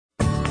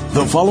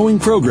The following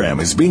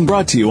program is being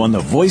brought to you on the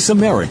Voice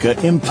America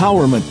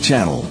Empowerment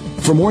Channel.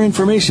 For more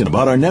information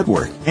about our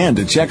network and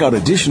to check out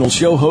additional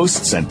show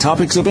hosts and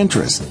topics of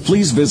interest,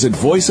 please visit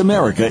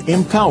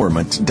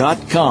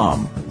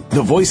voiceamericaempowerment.com.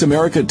 The Voice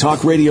America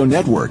Talk Radio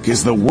Network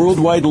is the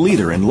worldwide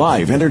leader in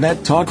live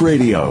Internet talk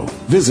radio.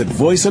 Visit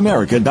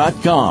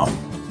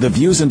voiceamerica.com. The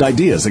views and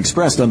ideas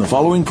expressed on the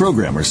following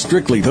program are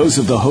strictly those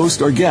of the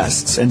host or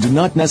guests and do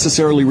not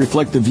necessarily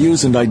reflect the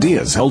views and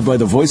ideas held by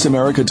the Voice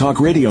America Talk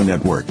Radio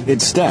Network,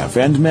 its staff,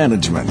 and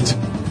management.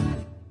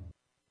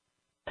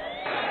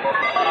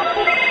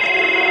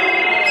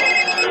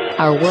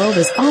 Our world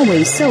is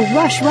always so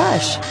rush.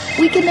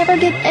 We can never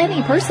get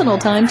any personal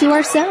time to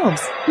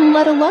ourselves,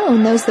 let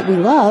alone those that we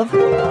love.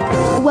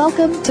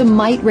 Welcome to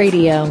Might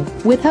Radio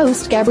with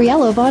host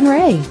Gabriella Von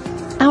Ray.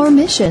 Our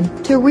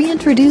mission, to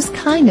reintroduce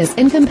kindness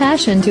and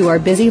compassion to our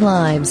busy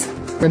lives.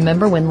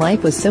 Remember when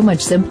life was so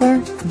much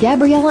simpler?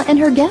 Gabriella and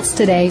her guests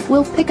today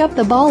will pick up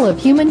the ball of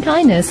human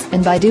kindness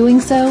and by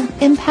doing so,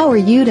 empower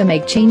you to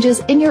make changes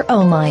in your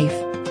own life.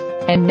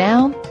 And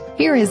now,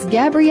 here is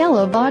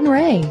Gabriella Von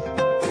Ray.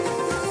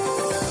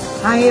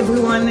 Hi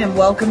everyone, and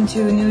welcome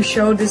to a new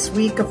show this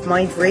week of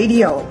Might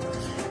Radio.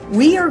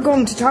 We are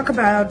going to talk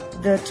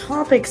about the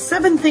topic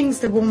 7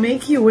 things that will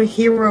make you a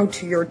hero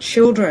to your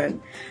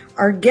children.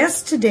 Our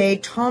guest today,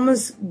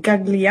 Thomas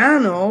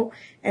Gagliano,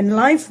 and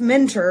life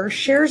mentor,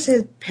 shares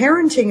his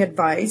parenting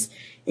advice,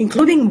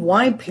 including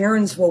why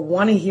parents will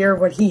want to hear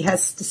what he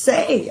has to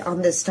say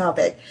on this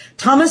topic.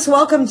 Thomas,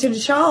 welcome to the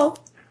show.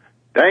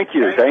 Thank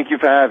you. Thank you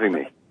for having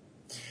me.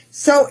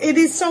 So it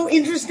is so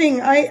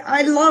interesting.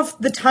 I love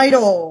the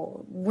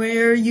title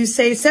where you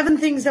say 7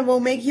 things that will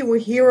make you a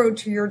hero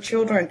to your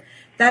children.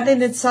 That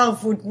in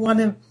itself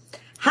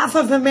half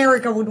of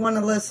America would want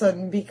to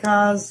listen,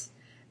 because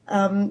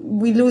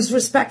we lose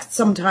respect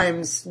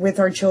sometimes with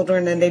our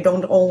children and they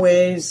don't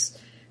always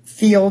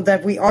feel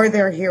that we are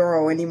their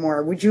hero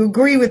anymore. Would you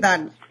agree with that?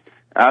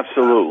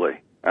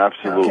 Absolutely.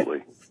 Absolutely.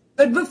 Okay.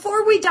 But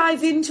before we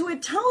dive into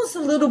it, tell us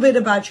a little bit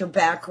about your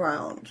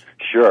background.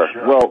 Sure.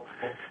 Well,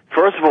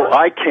 first of all,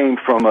 I came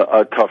from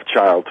a tough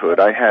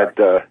childhood. I had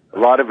a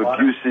lot of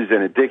abuses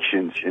and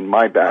addictions in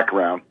my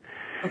background.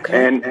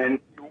 Okay. And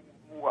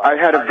I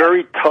had a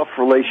very tough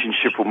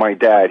relationship with my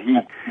dad.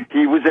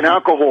 He was an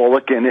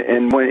alcoholic, and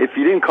if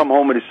he didn't come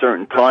home at a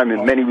certain time,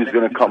 it meant he was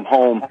going to come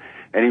home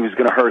and he was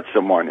going to hurt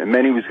someone, and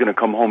meant he was going to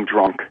come home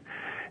drunk.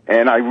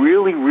 And I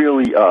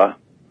really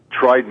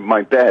tried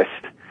my best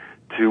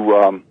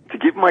to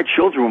give my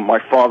children what my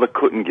father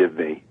couldn't give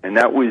me, and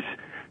that was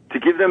to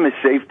give them a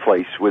safe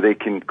place where they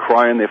can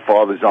cry in their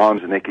father's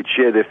arms and they could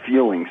share their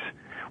feelings,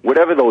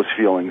 whatever those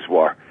feelings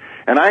were.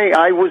 And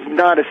I was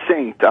not a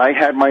saint. I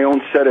had my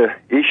own set of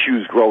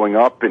issues growing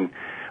up, and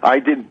I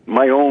did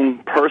my own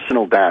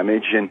personal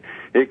damage, and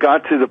it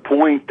got to the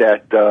point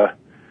that I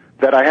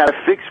had to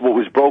fix what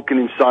was broken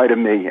inside of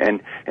me.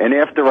 And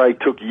after I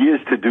took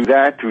years to do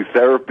that through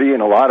therapy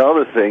and a lot of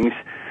other things,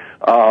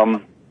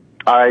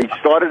 I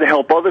started to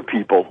help other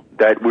people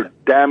that were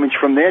damaged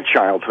from their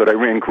childhood. I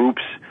ran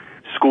groups,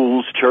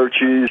 schools,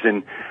 churches,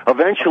 and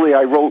eventually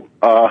I wrote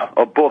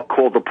a book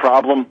called The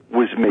Problem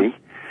Was Me.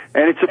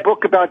 And it's a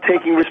book about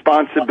taking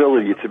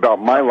responsibility. It's about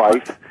my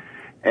life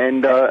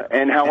and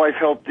how I've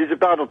helped. There's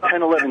about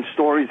 10, 11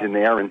 stories in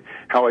there, and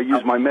how I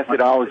use my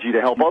methodology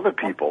to help other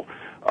people.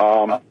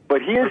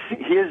 But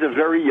here's a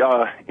very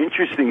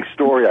interesting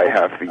story I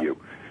have for you.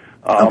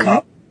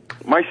 Okay.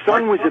 My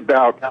son was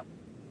about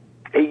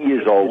 8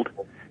 years old,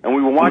 and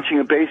we were watching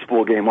a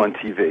baseball game on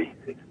TV.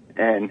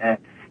 And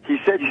he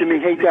said to me,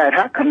 "Hey, Dad,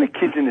 how come the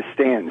kids in the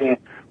stands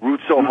root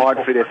so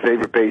hard for their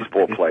favorite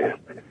baseball player?"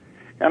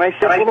 And I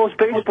said, "Well, those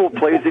baseball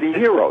players are the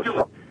heroes."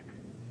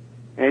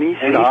 And he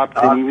stopped,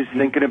 and he was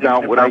thinking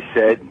about what I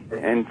said.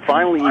 And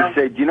finally he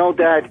said, "You know,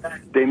 Dad,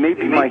 they may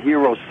be my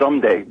heroes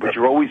someday, but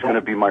you're always going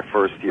to be my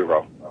first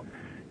hero."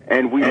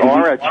 And we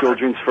are our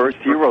children's first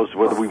heroes,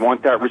 whether we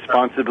want that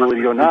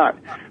responsibility or not.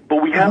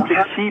 But we have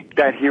to keep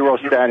that hero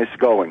status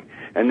going.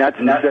 And that's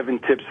the 7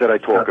 tips that I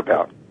talk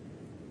about.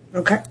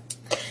 Okay.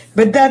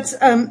 But that's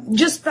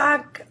just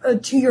back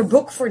to your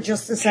book for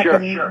just a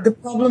second. Sure. The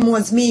Problem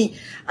Was Me.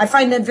 I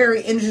find that very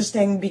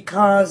interesting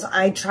because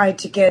I try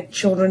to get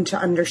children to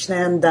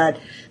understand that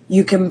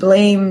you can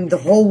blame the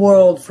whole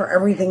world for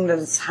everything that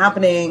is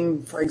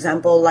happening. For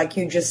example, like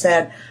you just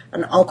said,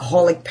 an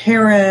alcoholic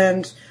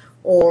parent,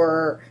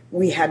 or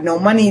we had no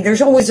money.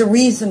 There's always a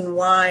reason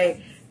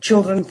why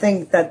children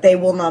think that they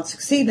will not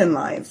succeed in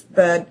life.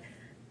 But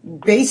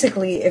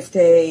basically, if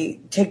they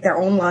take their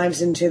own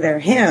lives into their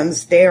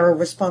hands, they are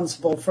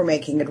responsible for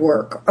making it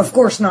work. Of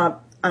course,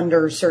 not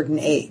under a certain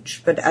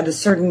age, but at a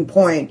certain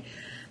point,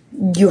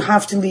 you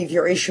have to leave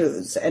your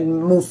issues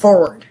and move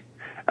forward.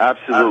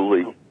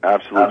 Absolutely.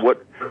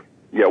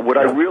 What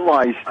I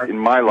realized in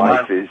my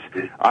life is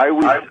I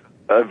was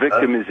a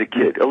victim as a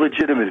kid, a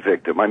legitimate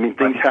victim. I mean,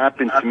 things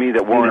happened to me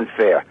that weren't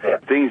fair,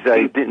 things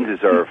I didn't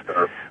deserve.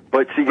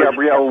 But see,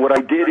 Gabrielle, what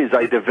I did is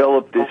I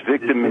developed this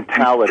victim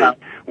mentality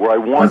where I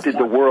wanted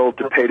the world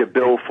to pay the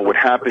bill for what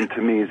happened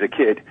to me as a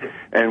kid.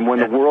 And when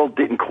the world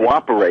didn't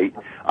cooperate,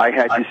 I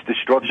had this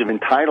destructive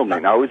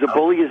entitlement. I was a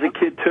bully as a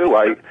kid, too.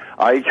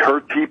 I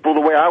hurt people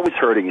the way I was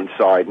hurting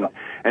inside.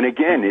 And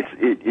again,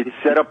 it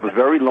set up a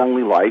very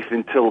lonely life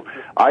until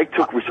I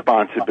took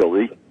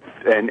responsibility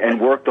and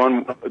worked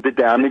on the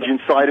damage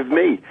inside of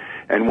me.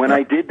 And when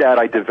I did that,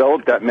 I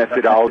developed that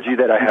methodology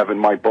that I have in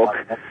my book,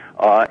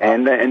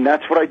 and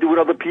that's what I do with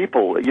other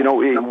people. You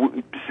know,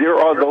 there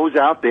are those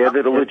out there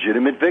that are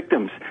legitimate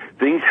victims.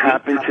 Things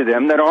happen to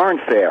them that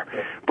aren't fair.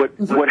 But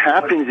what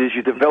happens is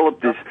you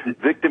develop this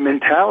victim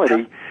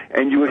mentality,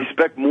 and you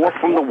expect more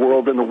from the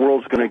world than the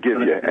world's going to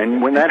give you.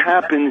 And when that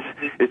happens,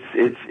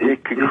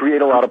 it could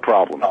create a lot of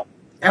problems.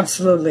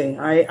 Absolutely.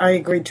 I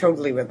agree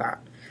totally with that.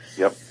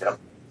 Yep.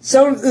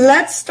 So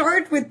let's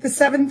start with the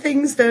 7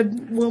 things that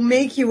will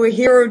make you a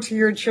hero to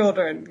your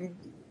children.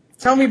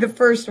 Tell me the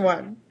first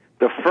one.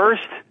 The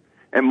first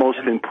and most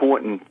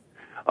important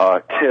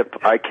tip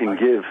I can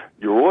give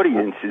your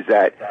audience is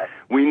that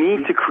we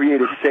need to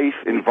create a safe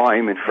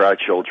environment for our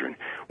children.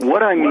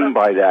 What I mean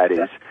by that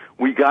is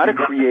we got to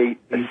create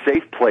a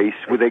safe place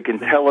where they can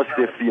tell us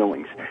their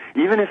feelings,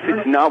 even if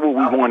it's not what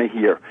we want to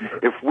hear.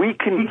 If we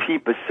can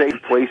keep a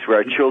safe place where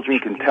our children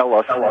can tell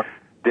us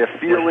their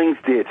feelings,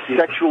 their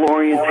sexual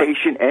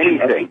orientation,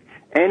 anything.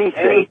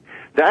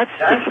 That's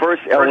the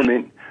first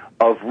element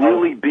of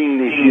really being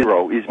the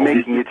hero, is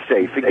making it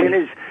safe. Again,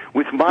 is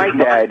with my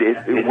dad,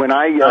 when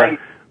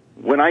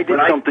I did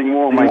something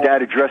wrong, my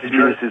dad addressed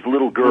me as his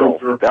little girl.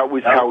 That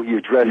was how he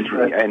addressed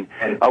me, and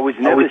I was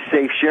never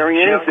safe sharing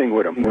anything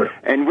with him.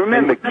 And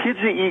remember, kids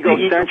are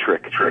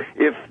egocentric.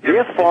 If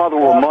their father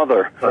or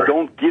mother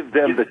don't give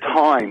them the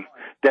time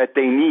that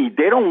they need,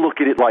 they don't look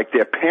at it like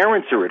their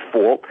parents are at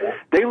fault.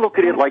 They look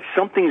at it like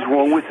something's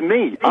wrong with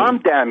me. I'm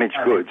damaged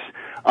goods.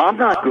 I'm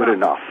not good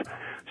enough.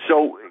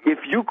 So if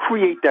you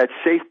create that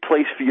safe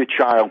place for your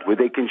child where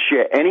they can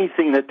share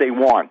anything that they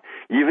want,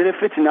 even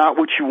if it's not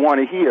what you want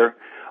to hear,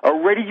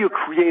 already you're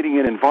creating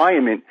an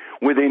environment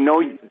where they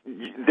know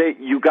that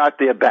you got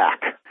their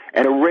back.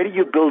 And already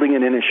you're building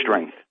an inner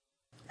strength.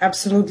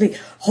 Absolutely.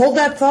 Hold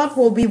that thought.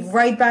 We'll be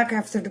right back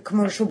after the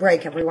commercial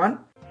break, everyone.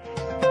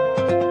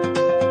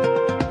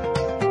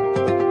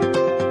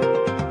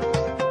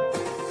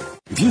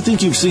 If you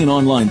think you've seen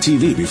online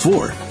TV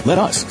before, let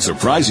us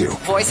surprise you.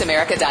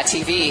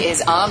 VoiceAmerica.tv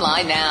is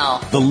online now.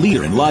 The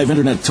leader in live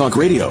Internet talk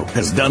radio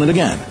has done it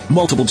again.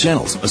 Multiple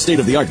channels, a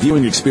state-of-the-art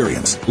viewing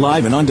experience,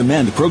 live and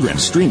on-demand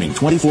programs streaming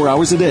 24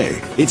 hours a day.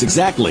 It's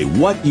exactly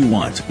what you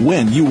want,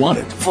 when you want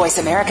it.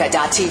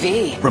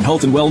 VoiceAmerica.tv. From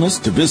health and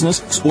wellness to business,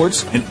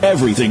 sports, and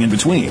everything in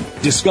between.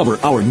 Discover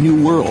our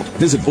new world.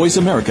 Visit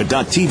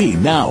VoiceAmerica.tv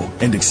now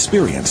and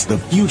experience the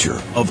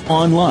future of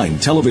online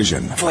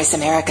television.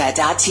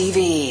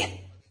 VoiceAmerica.tv.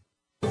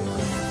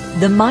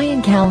 The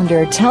Mayan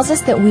calendar tells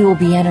us that we will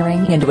be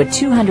entering into a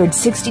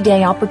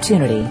 260-day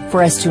opportunity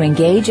for us to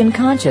engage in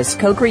conscious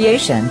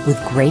co-creation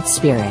with Great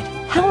Spirit.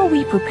 How will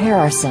we prepare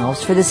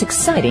ourselves for this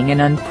exciting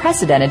and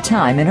unprecedented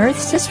time in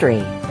Earth's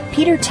history?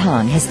 Peter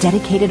Tung has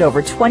dedicated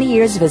over 20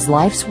 years of his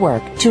life's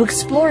work to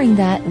exploring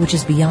that which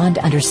is beyond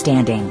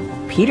understanding.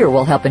 Peter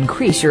will help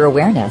increase your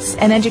awareness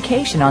and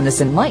education on this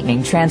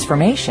enlightening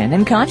transformation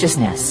in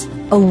consciousness.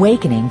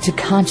 Awakening to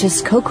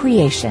Conscious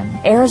Co-Creation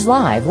airs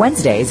live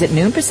Wednesdays at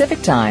noon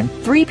Pacific Time,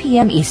 3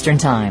 p.m. Eastern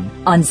Time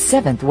on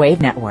 7th Wave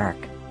Network.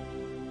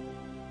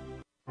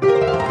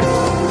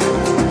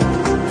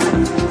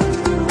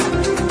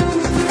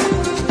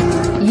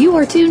 You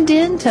are tuned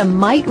in to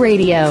Might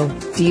Radio.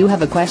 Do you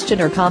have a question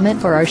or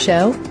comment for our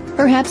show?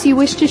 Perhaps you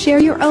wish to share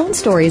your own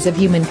stories of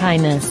human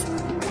kindness.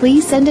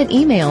 Please send an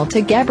email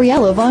to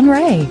Gabriella Von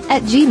Ray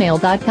at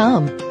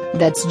gmail.com.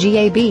 That's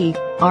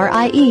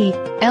GabrielleVanRij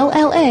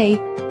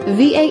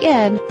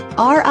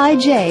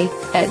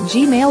at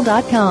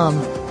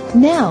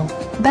gmail.com. Now,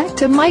 back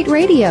to Might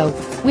Radio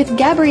with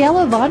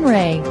Gabriella Von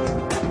Ray.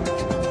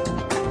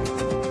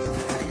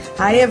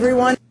 Hi,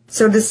 everyone.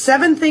 So the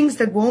 7 things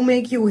that will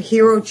make you a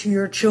hero to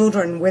your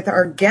children with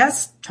our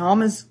guest,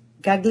 Thomas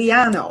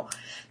Gagliano.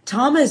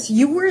 Thomas,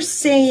 you were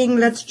saying,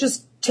 let's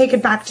just take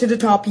it back to the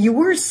top. You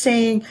were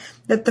saying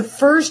that the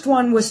first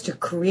one was to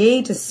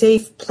create a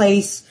safe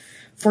place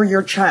for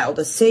your child,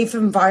 a safe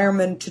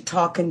environment to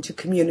talk and to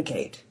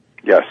communicate.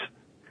 Yes.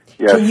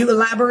 Can you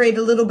elaborate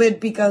a little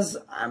bit, because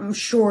I'm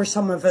sure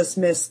some of us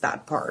missed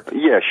that part?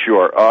 Yeah,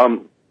 sure.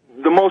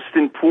 The most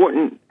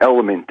important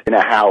element in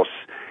a house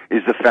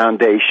is the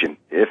foundation.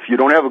 If you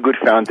don't have a good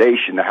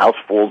foundation, the house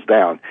falls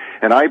down.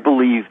 And I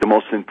believe the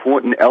most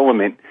important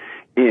element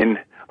in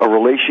a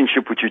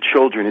relationship with your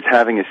children is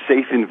having a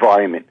safe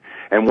environment.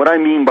 And what I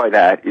mean by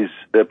that is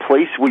a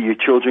place where your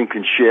children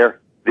can share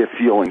their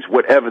feelings,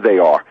 whatever they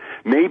are.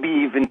 Maybe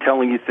even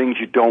telling you things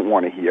you don't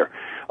want to hear.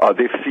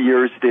 Their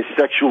fears, their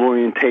sexual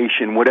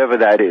orientation, whatever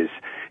that is.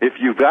 If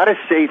you've got a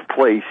safe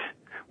place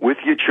with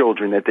your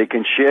children that they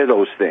can share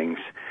those things,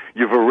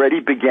 you've already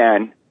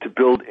began to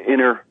build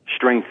inner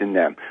strength in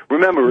them.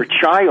 Remember, a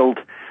child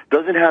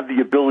doesn't have the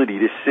ability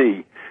to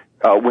see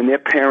when their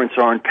parents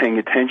aren't paying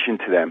attention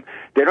to them,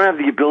 they don't have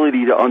the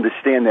ability to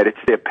understand that it's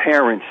their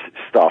parents'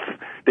 stuff.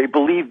 They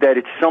believe that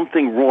it's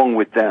something wrong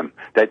with them,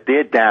 that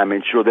they're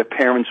damaged, or their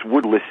parents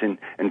would listen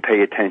and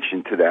pay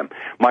attention to them.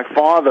 My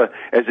father,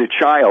 as a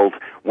child,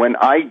 when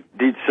I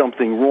did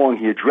something wrong,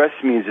 he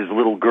addressed me as his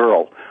little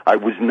girl. I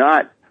was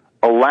not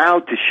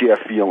allowed to share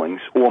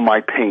feelings or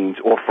my pains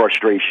or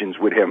frustrations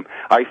with him.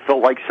 I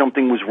felt like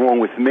something was wrong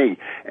with me.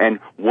 And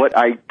what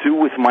I do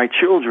with my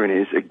children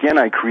is, again,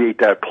 I create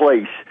that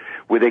place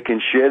where they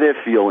can share their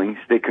feelings,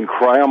 they can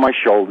cry on my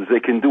shoulders, they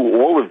can do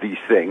all of these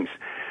things,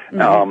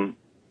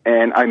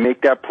 and I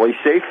make that place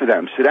safe for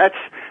them. So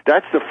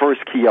that's the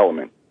first key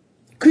element.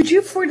 Could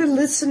you, for the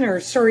listener,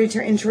 sorry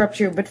to interrupt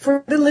you, but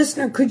for the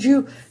listener, could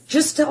you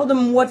just tell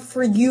them what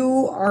for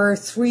you are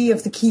 3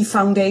 of the key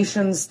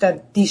foundations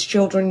that these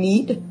children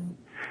need?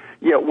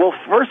 Yeah, well,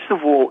 first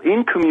of all,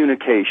 in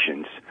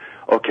communications,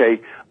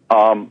 okay,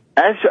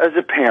 as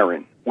a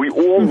parent, we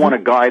all want to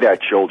guide our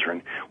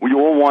children. We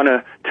all want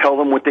to tell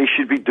them what they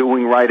should be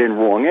doing right and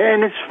wrong,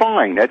 and it's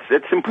fine.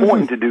 That's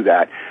important to do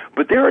that.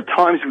 But there are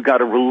times we've got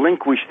to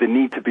relinquish the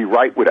need to be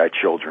right with our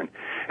children,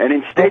 and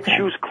instead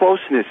choose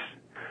closeness.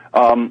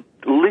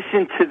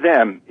 Listen to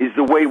them is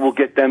the way we'll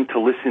get them to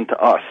listen to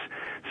us.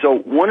 So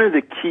one of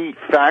the key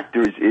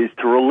factors is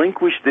to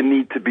relinquish the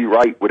need to be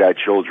right with our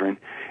children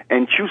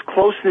and choose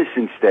closeness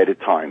instead at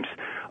times.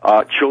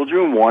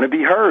 Children want to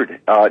be heard,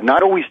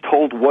 not always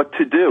told what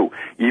to do.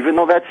 Even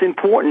though that's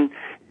important,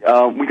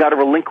 we got to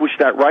relinquish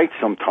that right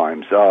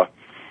sometimes.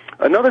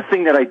 Another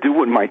thing that I do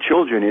with my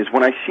children is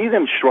when I see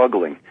them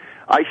struggling,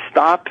 I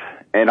stop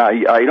and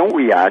I don't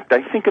react.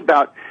 I think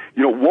about,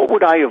 what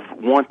would I have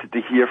wanted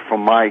to hear from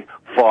my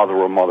father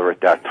or mother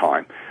at that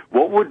time?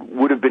 What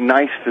would have been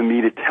nice for me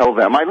to tell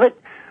them?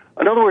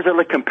 In other words, I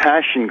let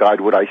compassion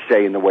guide what I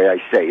say and the way I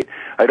say it.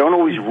 I don't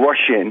always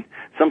rush in.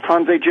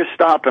 Sometimes I just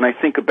stop and I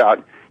think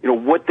about,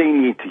 what they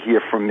need to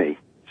hear from me.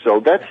 So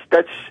that's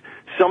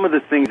some of the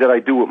things that I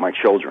do with my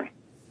children.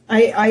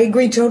 I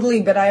agree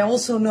totally, but I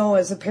also know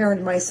as a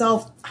parent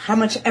myself how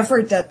much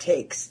effort that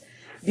takes.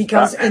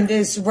 Because in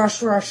this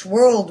rush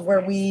world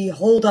where we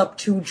hold up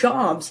 2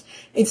 jobs,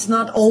 it's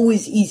not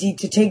always easy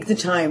to take the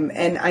time.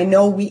 And I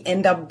know we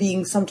end up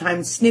being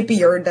sometimes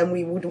snippier than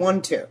we would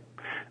want to.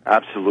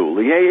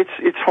 Absolutely. Hey,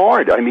 it's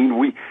hard. I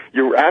mean,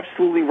 you're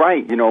absolutely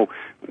right.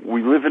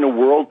 We live in a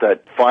world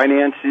that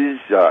finances,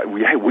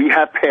 we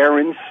have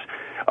parents,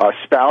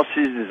 spouses,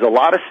 there's a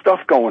lot of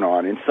stuff going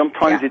on. And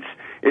sometimes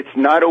it's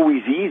not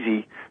always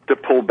easy to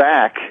pull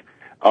back,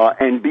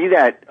 and be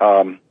that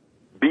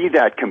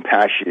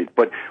compassionate.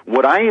 But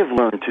what I have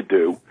learned to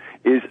do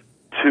is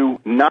to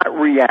not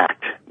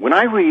react. When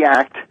I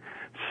react,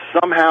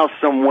 somehow,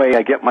 some way,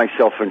 I get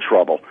myself in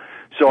trouble.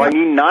 So I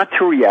need not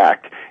to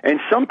react. And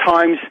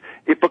sometimes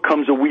it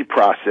becomes a we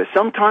process.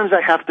 Sometimes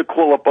I have to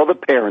call up other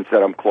parents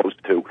that I'm close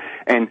to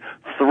and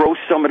throw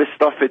some of the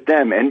stuff at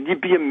them. And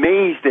you'd be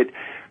amazed at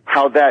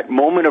how that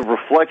moment of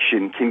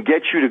reflection can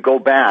get you to go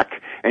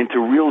back and to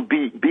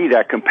really be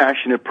that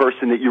compassionate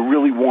person that you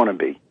really want to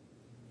be.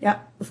 Yeah,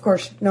 of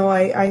course. No,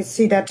 I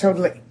see that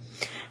totally.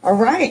 All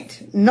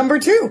right. Number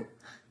 2.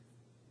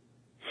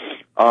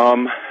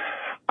 I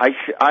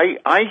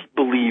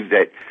believe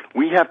that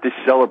we have to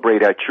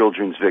celebrate our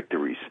children's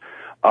victories.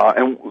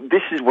 And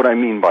this is what I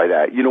mean by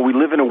that. We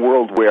live in a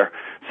world where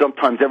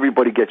sometimes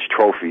everybody gets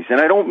trophies. And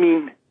I don't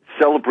mean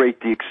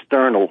celebrate the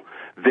external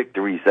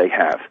victories they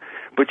have.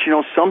 But,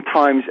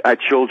 sometimes our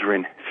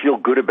children feel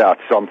good about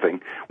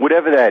something,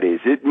 whatever that is.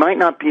 It might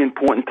not be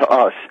important to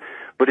us,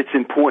 but it's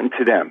important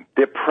to them.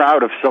 They're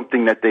proud of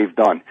something that they've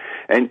done.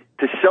 And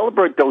to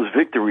celebrate those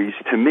victories,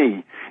 to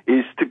me,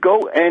 is to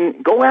go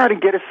out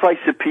and get a slice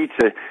of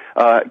pizza,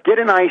 get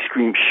an ice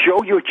cream,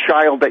 show your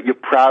child that you're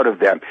proud of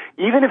them.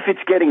 Even if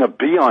it's getting a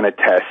B on a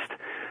test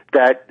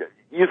that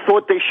you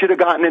thought they should have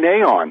gotten an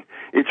A on.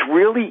 It's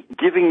really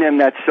giving them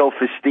that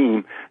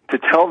self-esteem to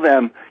tell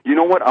them, you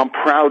know what, I'm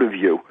proud of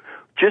you.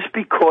 Just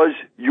because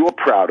you're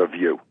proud of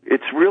you.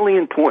 It's really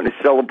important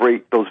to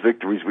celebrate those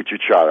victories with your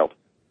child.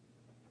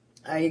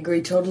 I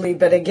agree totally.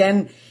 But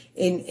again,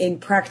 in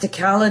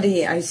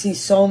practicality, I see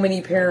so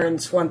many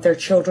parents want their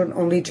children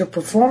only to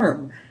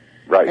perform.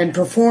 Right. And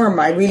perform,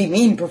 I really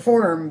mean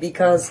perform,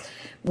 because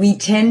we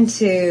tend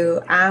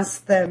to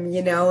ask them,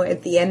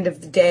 at the end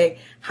of the day,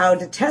 how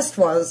the test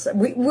was.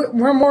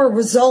 We're more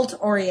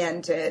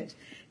result-oriented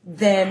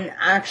than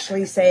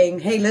actually saying,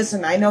 hey,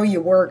 listen, I know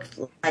you worked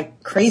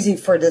like crazy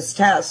for this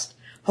test.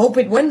 Hope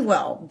it went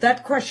well.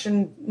 That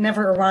question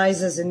never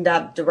arises in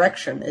that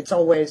direction. It's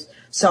always,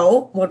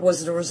 so what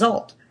was the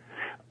result?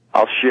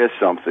 I'll share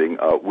something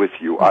with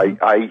you.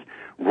 Mm-hmm. I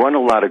run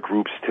a lot of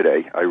groups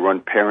today. I run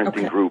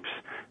parenting groups,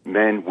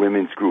 men,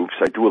 women's groups.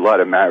 I do a lot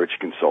of marriage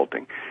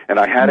consulting. And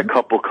I had a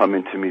couple come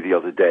into me the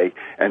other day,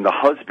 and the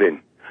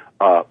husband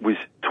was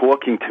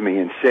talking to me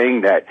and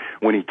saying that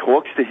when he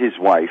talks to his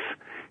wife,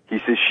 he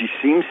says she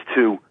seems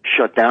to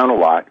shut down a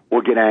lot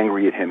or get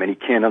angry at him, and he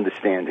can't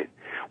understand it.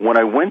 When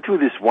I went through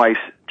this wife's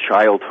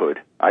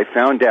childhood, I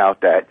found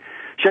out that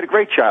she had a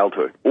great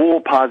childhood, all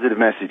positive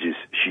messages,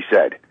 she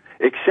said,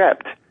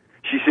 except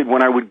She said,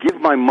 when I would give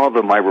my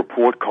mother my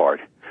report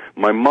card,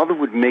 my mother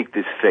would make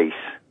this face.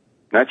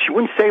 Now, she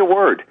wouldn't say a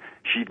word.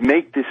 She'd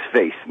make this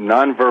face,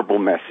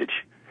 nonverbal message.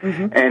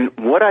 Mm-hmm. And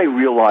what I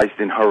realized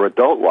in her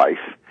adult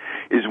life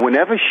is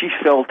whenever she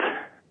felt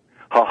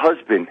her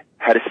husband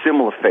had a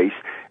similar face,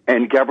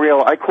 and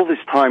Gabrielle, I call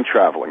this time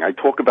traveling. I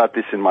talk about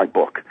this in my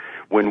book.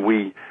 When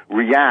we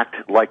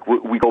react, like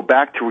we go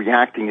back to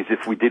reacting as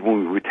if we did when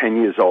we were 10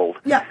 years old.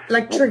 Yeah,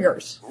 like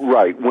triggers.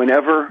 Right.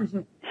 Whenever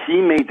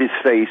he made this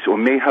face or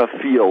made her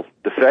feel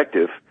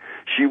defective,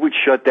 she would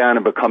shut down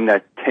and become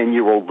that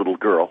 10-year-old little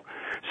girl.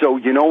 So,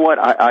 you know what?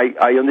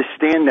 I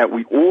understand that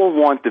we all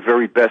want the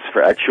very best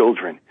for our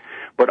children.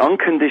 But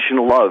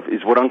unconditional love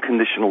is what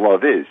unconditional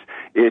love is.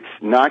 It's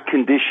not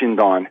conditioned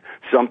on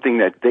something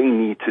that they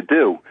need to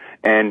do.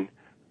 And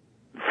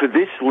for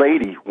this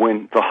lady,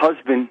 when the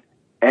husband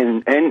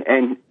and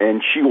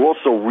she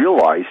also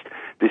realized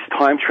this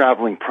time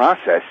traveling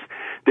process,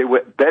 they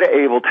were better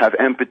able to have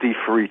empathy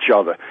for each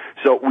other.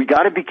 So we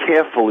got to be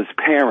careful as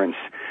parents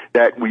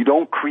that we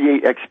don't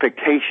create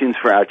expectations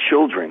for our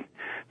children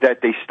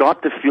that they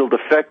start to feel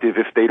defective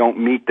if they don't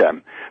meet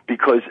them.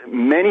 Because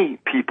many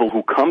people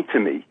who come to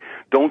me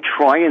don't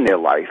try in their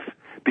life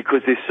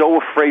because they're so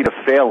afraid of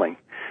failing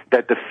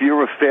that the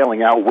fear of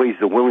failing outweighs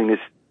the willingness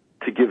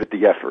to give it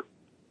the effort.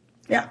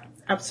 Yeah,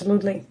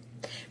 absolutely.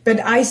 But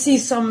I see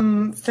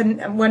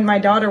when my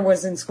daughter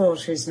was in school,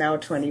 she's now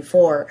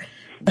 24,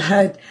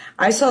 but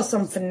I saw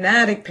some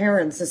fanatic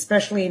parents,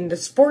 especially in the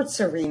sports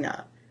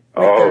arena,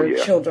 with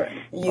their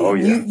children.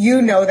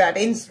 You know that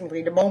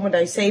instantly. The moment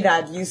I say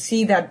that, you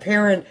see that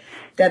parent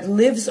that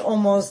lives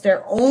almost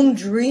their own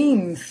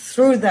dream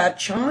through that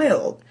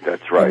child.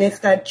 That's right. And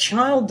if that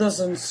child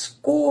doesn't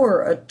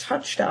score a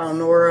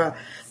touchdown or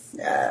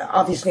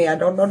obviously I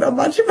don't know that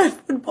much about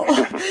football,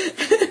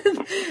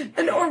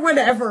 or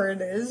whatever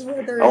it is,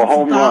 whether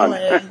it's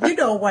ballet, you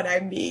know what I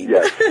mean.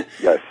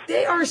 Yes.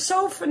 They are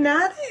so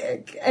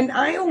fanatic. And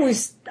I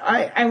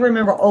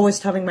remember always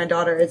telling my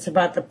daughter, it's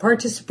about the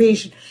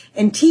participation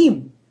and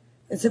team.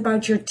 It's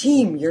about your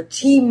team. Your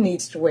team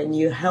needs to win.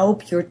 You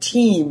help your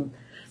team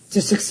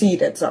to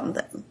succeed at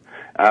something.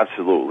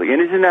 Absolutely.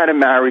 And isn't that a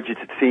marriage?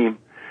 It's a team.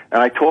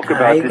 And I talk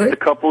about this to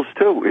couples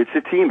too. It's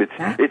a team.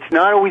 It's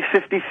not always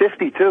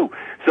 50-50 too.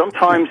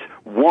 Sometimes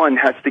one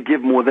has to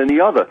give more than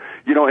the other.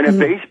 You know, in a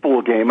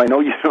baseball game, I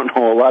know you don't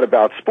know a lot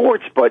about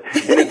sports, but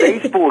in a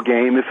baseball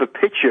game, if a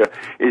pitcher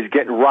is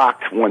getting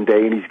rocked one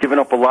day and he's giving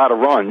up a lot of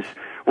runs,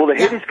 well, the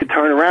hitters could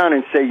turn around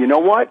and say, you know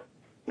what?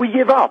 We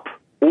give up.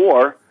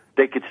 Or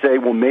they could say,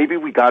 well, maybe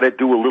we got to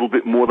do a little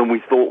bit more than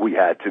we thought we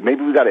had to.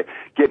 Maybe we got to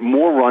get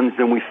more runs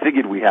than we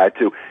figured we had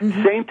to.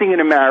 Same thing in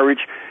a marriage.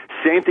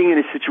 Same thing in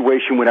a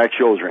situation with our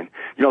children.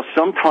 You know,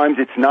 sometimes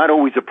it's not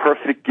always a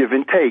perfect give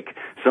and take.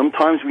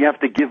 Sometimes we have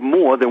to give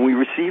more than we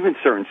receive in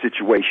certain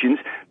situations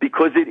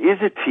because it is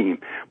a team.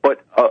 But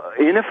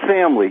in a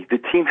family, the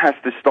team has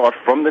to start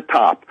from the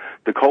top.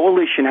 The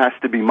coalition has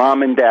to be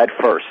mom and dad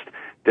first,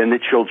 then the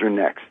children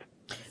next.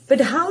 But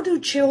how do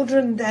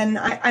children then,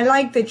 I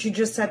like that you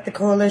just said the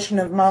coalition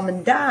of mom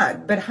and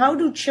dad, but how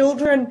do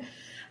children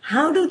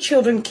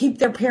keep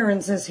their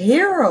parents as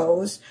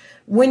heroes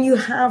when you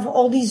have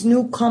all these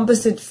new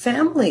composite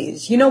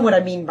families? You know what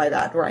I mean by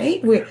that,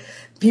 right?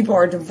 People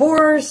are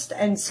divorced,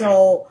 and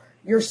so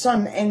your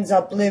son ends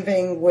up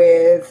living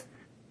with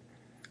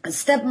a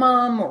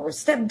stepmom or a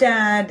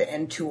stepdad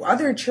and two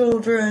other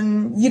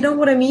children. You know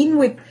what I mean?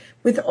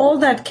 With all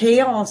that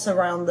chaos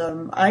around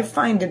them, I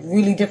find it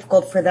really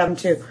difficult for them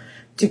to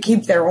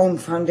keep their own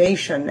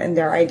foundation and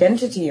their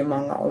identity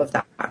among all of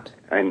that.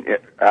 And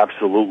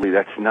absolutely,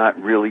 that's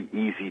not really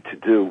easy to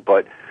do,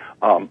 but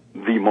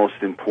the most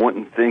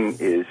important thing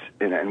is,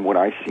 and what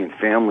I see in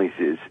families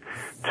is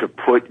to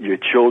put your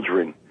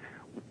children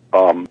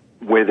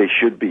where they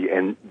should be,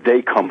 and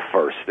they come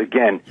first.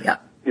 Again,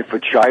 if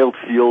a child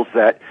feels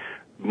that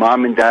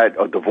mom and dad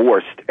are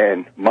divorced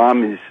and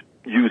mom is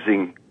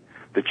using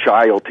the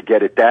child to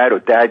get at dad, or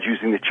dad's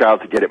using the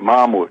child to get at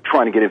mom, or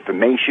trying to get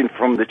information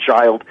from the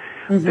child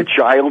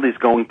is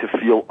going to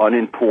feel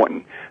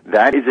unimportant.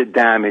 That is a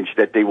damage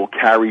that they will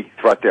carry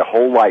throughout their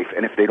whole life,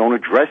 and if they don't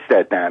address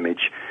that damage,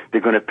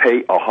 they're going to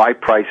pay a high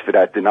price for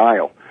that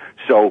denial.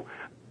 So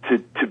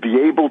to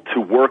be able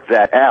to work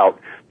that out,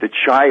 the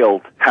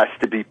child has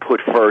to be put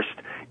first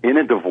in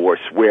a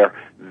divorce where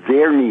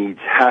their needs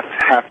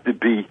have to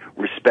be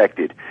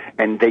respected,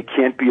 and they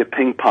can't be a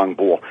ping pong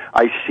ball.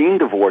 I've seen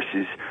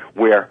divorces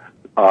where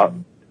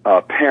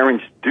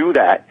parents do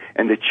that,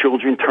 and the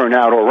children turn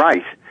out all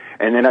right.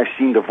 And then I've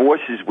seen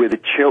divorces where the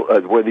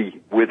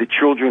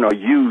children are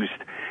used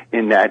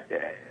in that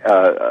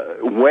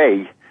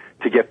way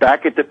to get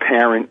back at the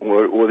parent,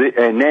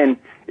 and then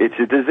it's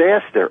a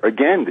disaster.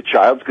 Again, the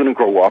child's going to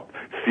grow up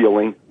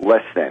feeling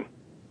less than.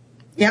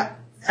 Yeah,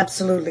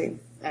 absolutely.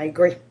 I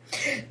agree.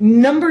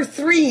 Number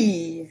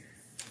 3.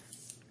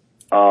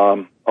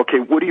 Okay,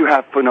 what do you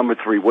have for number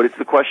 3? What is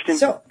the question?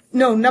 So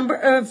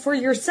No, for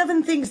your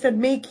 7 things that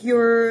make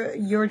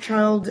your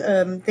child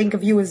think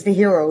of you as the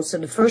hero. So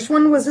the first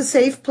one was a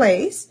safe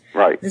place.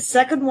 Right. The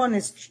second one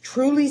is to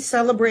truly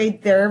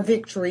celebrate their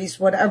victories,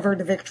 whatever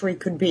the victory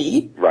could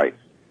be. Right.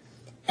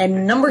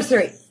 And number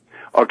 3.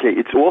 Okay,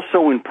 it's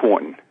also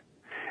important,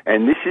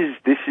 and this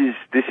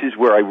is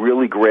where I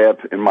really grab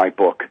in my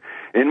book.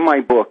 In my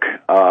book,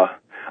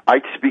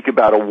 I speak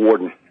about a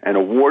warden, and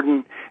a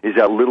warden is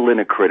that little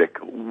inner critic.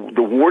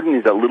 The warden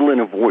is that little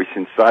inner voice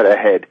inside our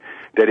head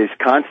that is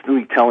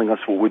constantly telling us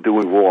what we're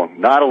doing wrong,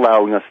 not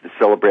allowing us to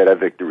celebrate our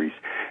victories.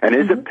 And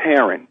as a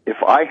parent, if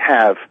I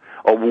have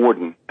a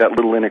warden, that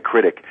little inner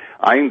critic,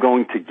 I am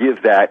going to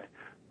give that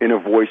inner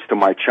voice to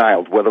my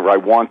child, whether I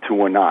want to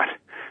or not.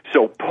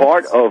 So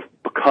part of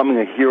becoming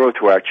a hero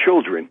to our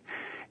children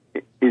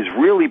is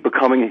really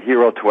becoming a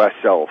hero to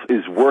ourselves,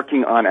 is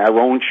working on our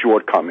own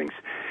shortcomings.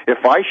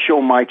 If I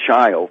show my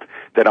child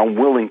that I'm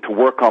willing to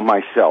work on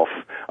myself,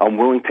 I'm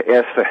willing to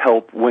ask for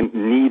help when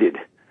needed,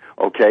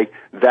 okay,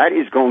 that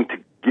is going to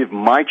give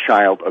my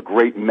child a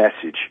great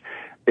message.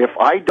 If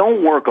I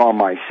don't work on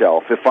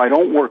myself, if I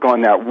don't work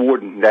on that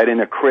warden, that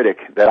inner critic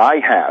that I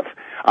have,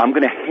 I'm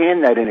going to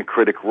hand that inner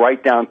critic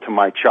right down to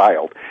my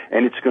child,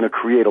 and it's going to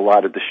create a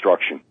lot of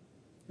destruction.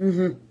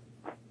 Mm-hmm.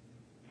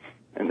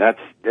 And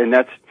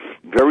that's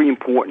very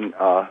important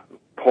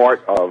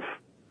part of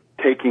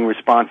taking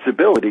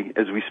responsibility,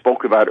 as we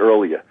spoke about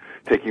earlier,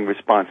 taking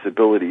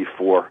responsibility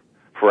for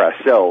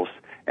ourselves,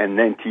 and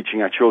then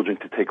teaching our children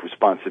to take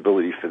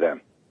responsibility for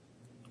them.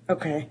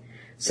 Okay.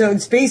 So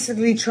it's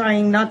basically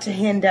trying not to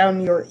hand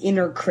down your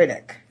inner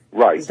critic.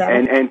 Right.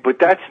 But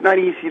that's not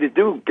easy to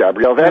do,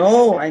 Gabrielle.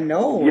 No, I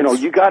know. You know,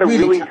 you got to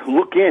really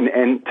look in,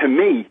 and to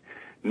me,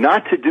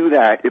 not to do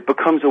that, it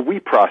becomes a we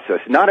process,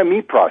 not a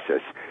me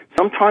process.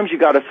 Sometimes you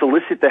got to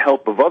solicit the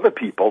help of other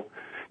people,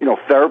 you know,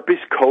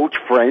 therapists, coach,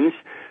 friends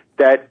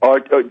that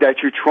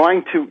you're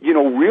trying to, you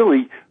know,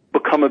 really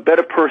become a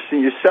better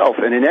person yourself.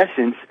 And in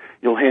essence,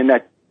 you'll hand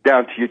that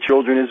down to your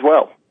children as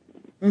well.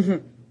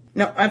 Mm-hmm.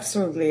 No,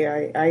 absolutely.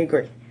 I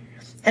agree.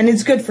 And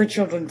it's good for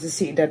children to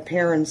see that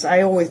parents,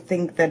 I always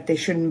think that they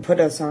shouldn't put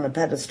us on a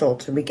pedestal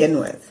to begin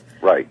with.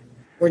 Right.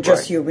 We're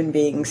just human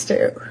beings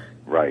too.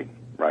 Right.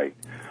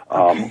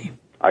 Okay.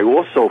 I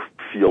also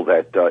feel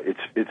that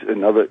it's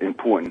another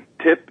important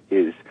tip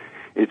is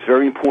it's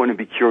very important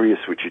to be curious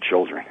with your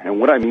children. And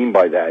what I mean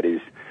by that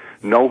is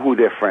know who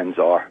their friends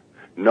are,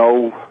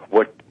 know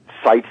what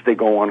sites they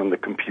go on the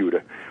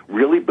computer.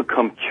 Really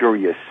become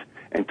curious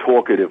and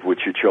talkative with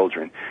your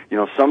children. You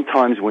know,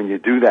 sometimes when you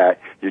do that,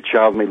 your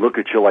child may look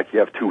at you like you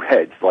have 2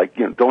 heads. Like,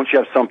 you know, don't you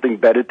have something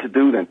better to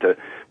do than to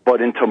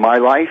butt into my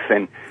life?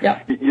 And,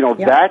 you know,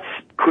 that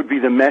could be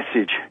the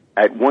message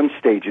at one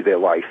stage of their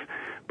life.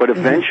 But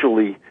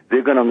eventually,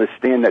 they're going to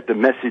understand that the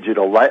message at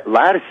a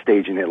latter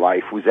stage in their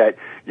life was that,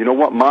 you know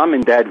what, Mom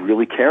and Dad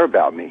really care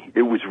about me.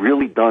 It was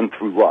really done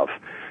through love.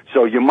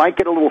 So you might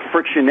get a little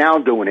friction now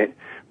doing it,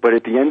 but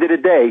at the end of the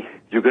day,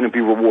 you're going to be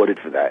rewarded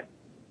for that.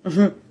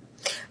 Mm-hmm.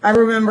 I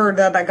remember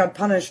that I got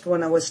punished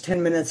when I was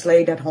 10 minutes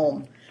late at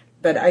home.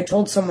 But I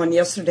told someone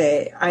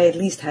yesterday I at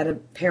least had a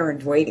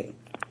parent waiting.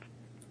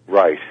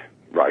 Right.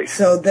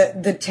 So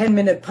the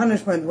 10-minute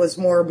punishment was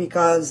more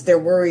because they're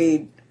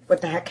worried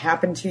what the heck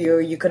happened to you.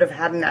 You could have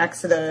had an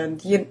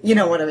accident. You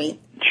know what I mean?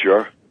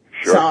 Sure.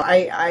 So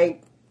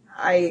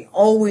I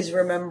always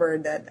remember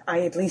that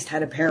I at least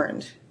had a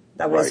parent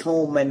that was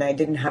home and I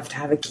didn't have to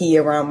have a key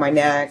around my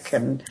neck.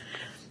 And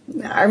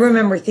I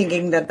remember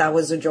thinking that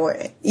was a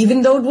joy,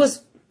 even though it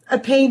was a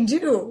pain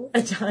too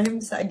at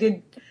times. I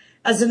did,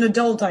 as an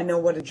adult, I know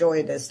what a joy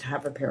it is to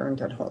have a parent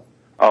at home.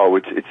 Oh,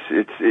 it's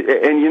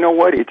and you know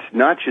what? It's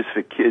not just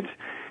for kids.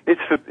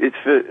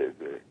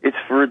 It's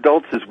for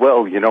adults as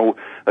well. You know,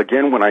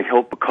 again, when I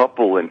help a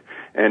couple and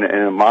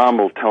a mom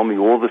will tell me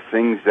all the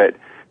things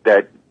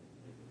that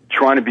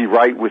trying to be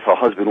right with a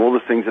husband, all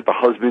the things that the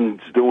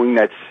husband's doing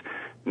that's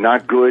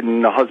not good,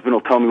 and the husband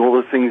will tell me all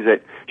the things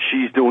that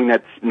she's doing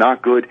that's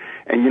not good.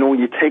 And you know, when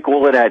you take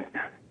all of that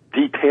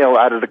detail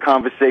out of the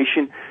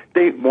conversation,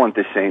 they want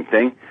the same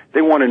thing.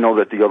 They want to know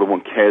that the other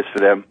one cares for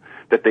them,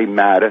 that they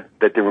matter,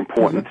 that they're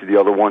important to the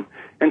other one.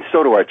 And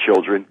so do our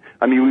children.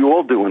 I mean, we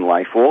all do in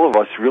life. All of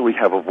us really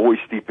have a voice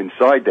deep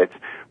inside that's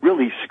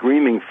really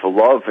screaming for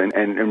love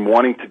and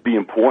wanting to be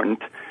important.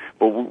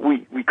 But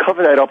we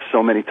cover that up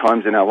so many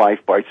times in our life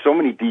by so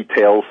many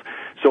details,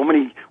 so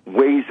many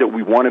ways that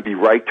we want to be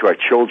right to our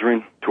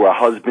children, to our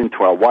husband,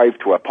 to our wife,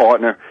 to our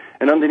partner.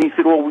 And underneath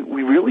it all,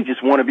 we really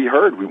just want to be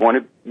heard. We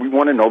want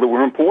to know that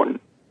we're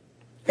important.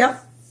 Yeah,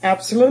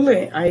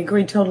 absolutely. I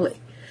agree totally.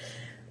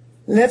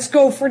 Let's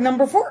go for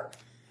number 4.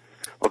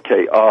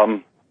 Okay.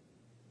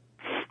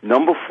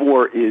 Number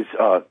 4 is,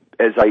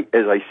 as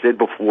I said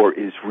before,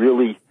 is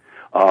really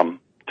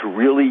to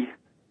really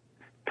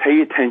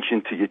pay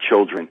attention to your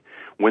children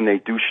when they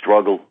do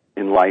struggle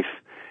in life,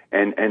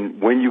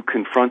 and when you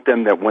confront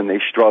them that when they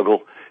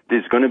struggle,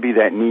 there's going to be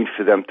that need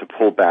for them to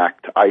pull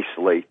back, to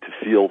isolate, to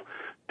feel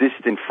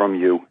distant from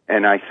you.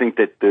 And I think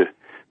that the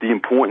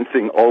important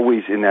thing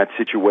always in that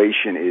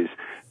situation is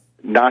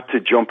not to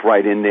jump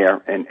right in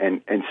there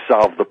and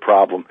solve the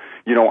problem.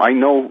 You know, I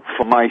know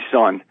for my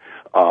son,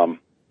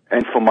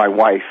 and for my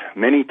wife,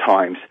 many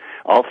times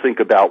I'll think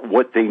about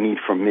what they need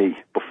from me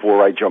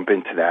before I jump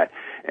into that.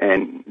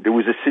 And there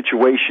was a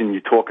situation,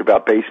 you talk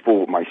about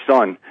baseball with my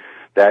son,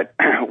 that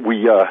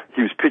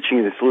he was pitching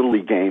in this Little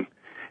League game,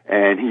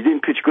 and he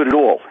didn't pitch good at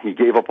all. He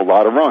gave up a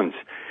lot of runs.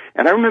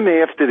 And I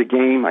remember after the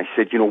game, I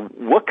said, you know,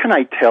 what can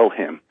I tell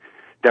him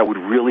that would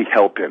really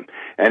help him?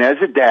 And as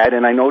a dad,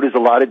 and I know there's a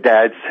lot of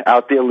dads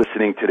out there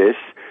listening to this,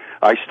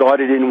 I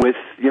started in with,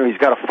 you know, he's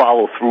got to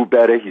follow through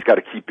better. He's got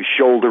to keep his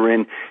shoulder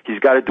in. He's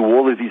got to do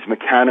all of these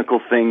mechanical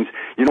things.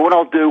 You know what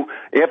I'll do?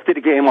 After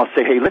the game, I'll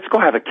say, hey, let's go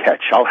have a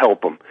catch. I'll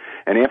help him.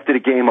 And after the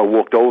game, I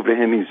walked over to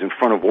him. He was in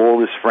front of all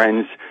his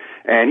friends,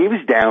 and he was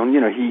down.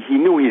 You know, he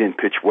knew he didn't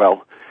pitch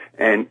well.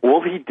 And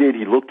all he did,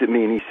 he looked at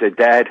me and he said,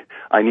 Dad,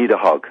 I need a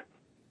hug.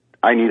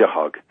 I need a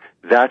hug.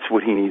 That's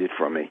what he needed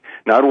from me.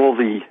 Not all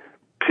the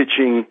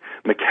pitching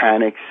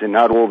mechanics and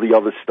not all the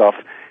other stuff.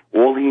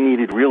 All he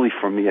needed really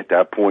from me at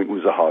that point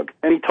was a hug.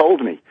 And he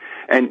told me.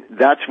 And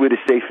that's where the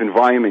safe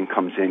environment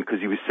comes in, because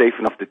he was safe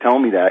enough to tell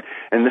me that.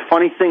 And the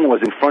funny thing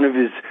was, in front of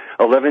his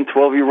 11,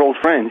 12-year-old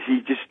friends,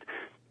 he just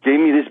gave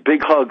me this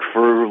big hug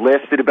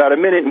lasted about a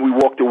minute, and we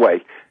walked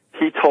away.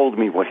 He told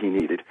me what he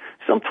needed.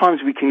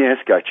 Sometimes we can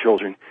ask our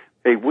children,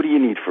 hey, what do you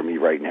need from me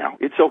right now?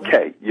 It's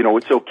okay. You know,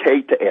 it's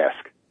okay to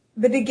ask.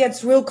 But it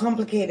gets real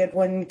complicated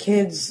when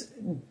kids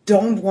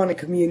don't want to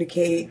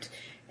communicate.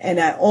 And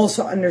I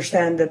also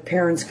understand that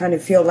parents kind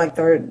of feel like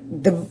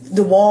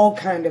the wall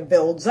kind of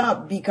builds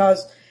up,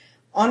 because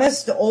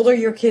honest, the older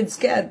your kids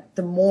get,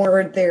 the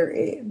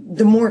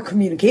more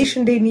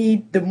communication they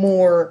need, the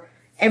more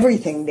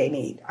everything they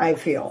need, I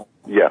feel.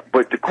 Yeah,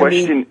 but the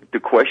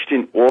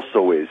question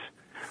also is,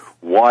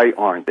 why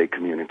aren't they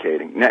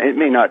communicating? Now, it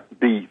may not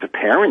be the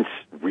parent's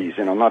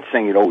reason. I'm not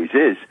saying it always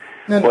is.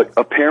 But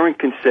a parent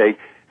can say,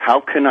 how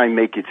can I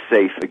make it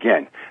safe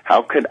again?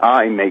 How can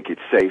I make it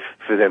safe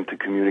for them to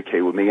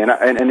communicate with me?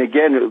 And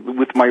again,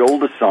 with my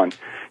oldest son,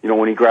 you know,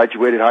 when he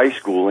graduated high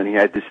school and he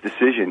had this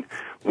decision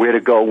where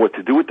to go, what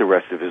to do with the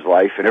rest of his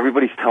life, and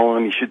everybody's telling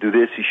him he should do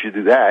this, he should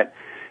do that.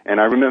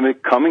 And I remember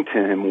coming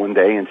to him one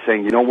day and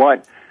saying, you know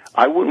what?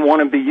 I wouldn't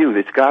want to be you.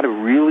 It's got to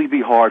really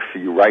be hard for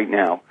you right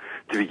now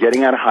to be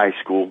getting out of high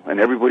school and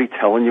everybody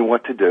telling you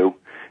what to do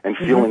and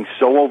feeling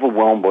so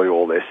overwhelmed by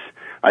all this.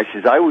 I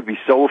says, I would be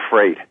so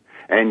afraid.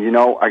 And, you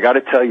know, I got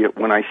to tell you,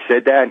 when I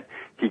said that,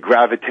 he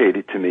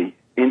gravitated to me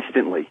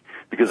instantly,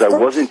 because I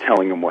wasn't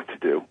telling him what to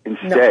do.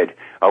 Instead,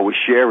 I was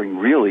sharing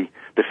really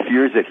the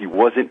fears that he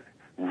wasn't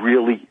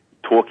really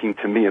talking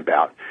to me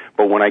about.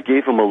 But when I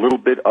gave him a little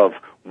bit of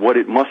what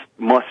it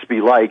must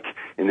be like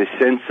in the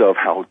sense of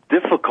how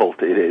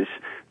difficult it is,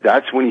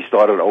 that's when he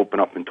started to open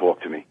up and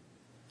talk to me.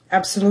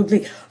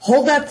 Absolutely.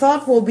 Hold that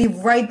thought. We'll be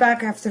right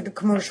back after the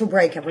commercial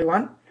break,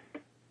 everyone.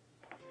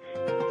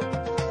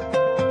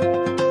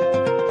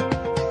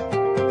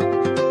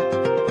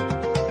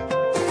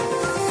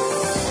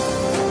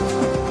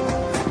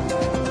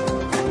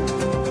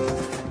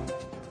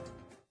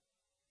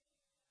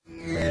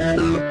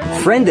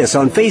 Friend us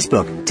on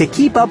Facebook to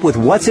keep up with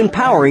what's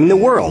empowering the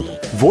world.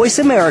 Voice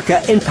America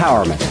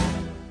Empowerment.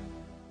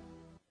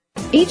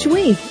 Each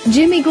week,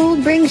 Jimmy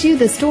Gould brings you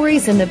the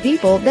stories and the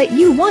people that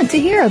you want to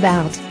hear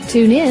about.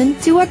 Tune in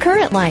to A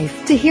Current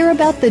Life to hear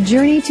about the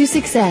journey to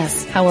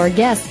success, how our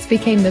guests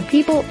became the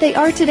people they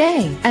are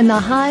today, and the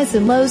highs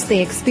and lows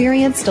they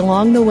experienced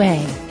along the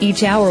way.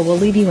 Each hour will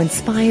leave you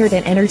inspired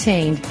and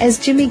entertained as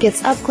Jimmy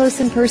gets up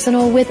close and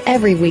personal with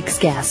every week's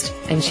guest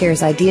and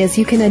shares ideas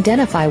you can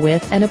identify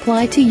with and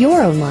apply to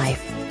your own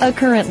life. A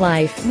Current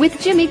Life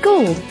with Jimmy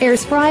Gould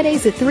airs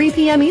Fridays at 3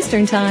 p.m.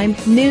 Eastern Time,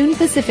 noon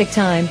Pacific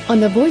Time on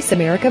the Voice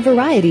America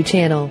Variety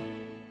Channel.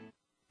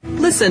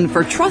 Listen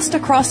for Trust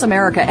Across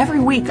America every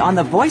week on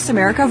the Voice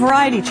America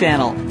Variety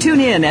Channel.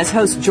 Tune in as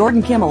host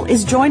Jordan Kimmel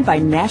is joined by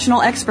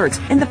national experts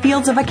in the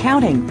fields of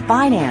accounting,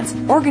 finance,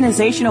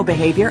 organizational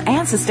behavior,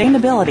 and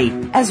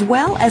sustainability, as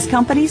well as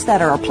companies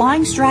that are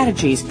applying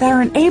strategies that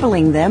are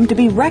enabling them to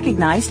be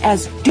recognized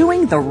as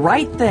doing the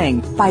right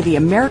thing by the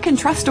American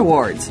Trust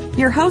Awards.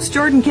 Your host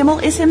Jordan Kimmel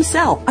is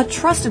himself a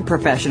trusted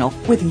professional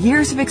with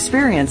years of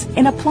experience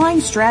in applying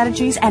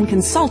strategies and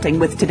consulting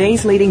with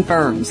today's leading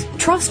firms.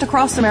 Trust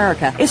Across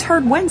America is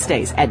heard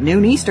Wednesdays at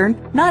noon Eastern,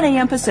 9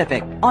 a.m.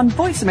 Pacific on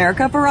Voice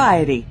America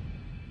Variety.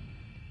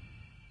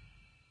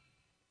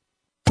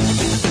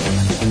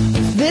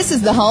 This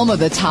is the home of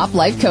the top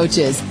life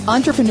coaches,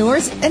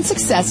 entrepreneurs, and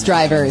success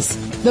drivers.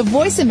 The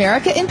Voice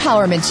America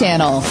Empowerment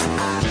Channel.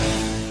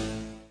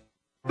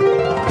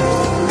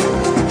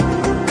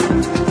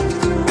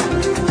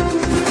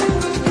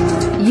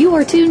 You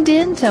are tuned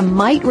in to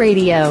Might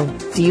Radio.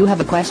 Do you have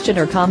a question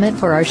or comment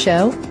for our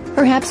show?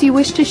 Perhaps you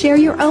wish to share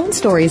your own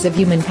stories of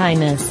human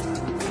kindness.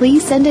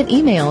 Please send an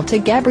email to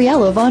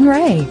Gabriella Von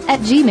Ray at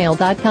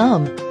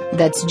gmail.com.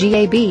 That's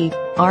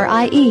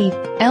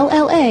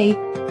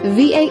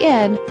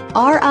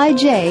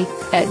GabrielleVanRij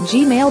at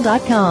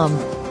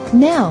gmail.com.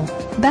 Now,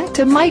 back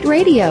to Might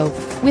Radio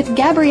with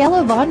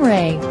Gabriella Von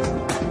Ray.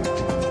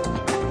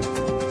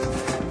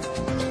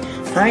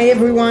 Hi,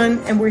 everyone,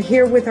 and we're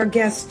here with our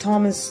guest,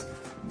 Thomas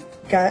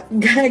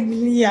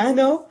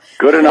Gagliano.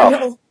 Good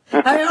enough.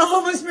 I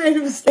almost made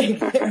a mistake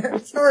there.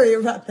 Sorry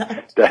about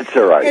that. That's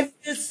all right. And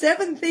the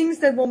 7 things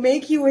that will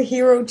make you a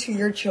hero to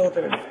your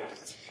children.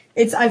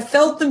 I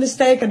felt the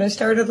mistake and I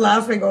started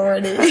laughing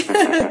already.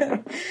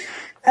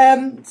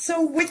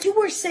 So what you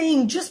were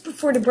saying just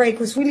before the break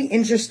was really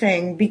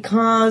interesting,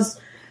 because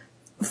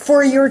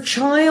for your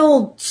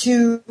child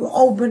to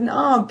open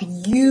up,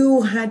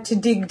 you had to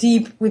dig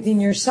deep within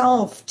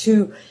yourself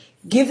to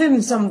give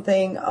him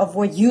something of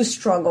what you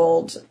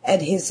struggled at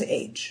his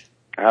age.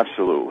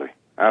 Absolutely.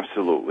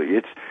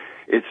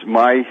 It's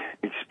my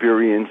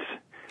experience,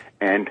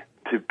 and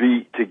to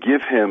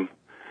give him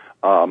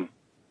a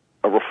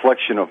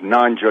reflection of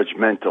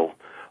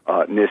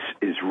non-judgmentalness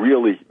is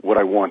really what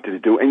I wanted to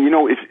do. And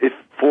it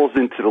falls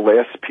into the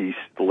last piece,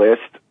 the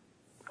last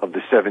of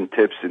the 7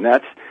 tips, and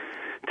that's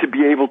to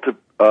be able to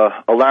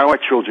allow our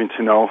children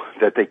to know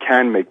that they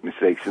can make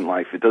mistakes in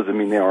life. It doesn't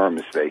mean they are a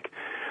mistake.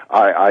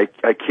 I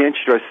can't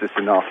stress this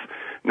enough.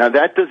 Now,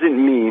 that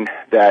doesn't mean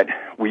that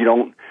we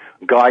don't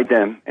guide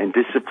them and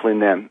discipline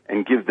them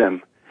and give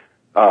them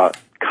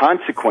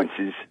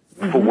consequences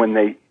for when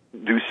they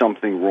do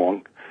something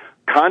wrong,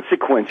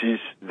 consequences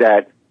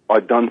that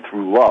are done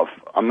through love.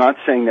 I'm not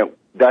saying that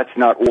that's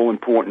not all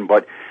important,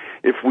 but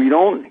if we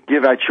don't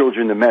give our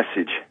children the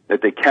message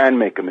that they can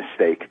make a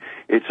mistake,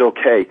 it's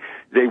okay,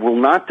 they will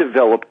not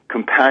develop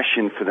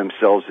compassion for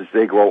themselves as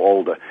they grow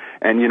older.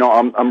 And,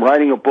 I'm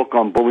writing a book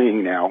on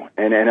bullying now,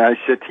 and I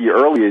said to you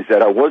earlier is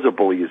that I was a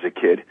bully as a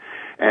kid,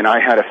 and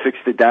I had to fix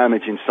the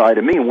damage inside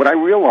of me. And what I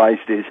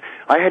realized is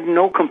I had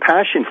no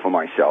compassion for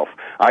myself.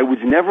 I was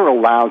never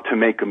allowed to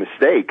make a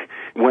mistake.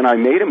 When I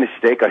made a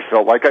mistake, I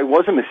felt like I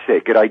was a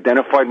mistake. It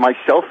identified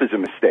myself as a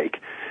mistake.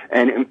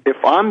 And if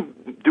I'm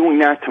doing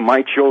that to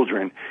my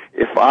children,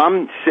 if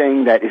I'm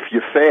saying that if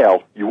you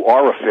fail, you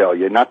are a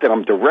failure, not that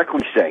I'm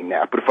directly saying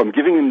that, but if I'm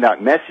giving them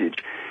that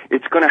message,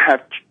 it's going to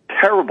have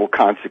terrible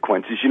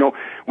consequences.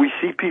 We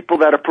see people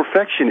that are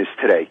perfectionists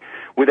today,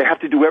 where they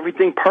have to do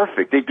everything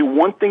perfect. They do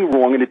one thing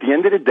wrong, and at the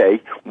end of the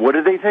day, what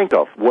do they think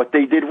of? What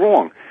they did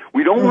wrong.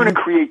 We don't want to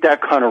create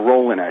that kind of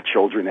role in our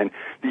children. And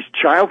these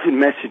childhood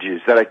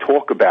messages that I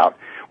talk about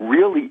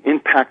really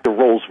impact the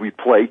roles we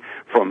play,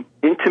 from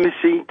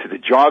intimacy to the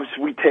jobs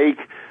we take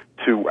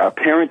to our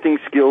parenting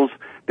skills.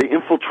 They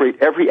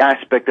infiltrate every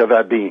aspect of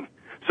our being.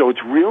 So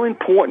it's real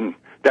important,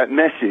 that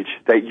message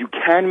that you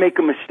can make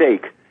a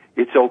mistake.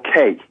 It's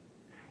okay.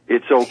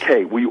 It's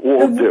okay. We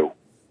all do.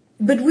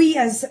 But we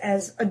as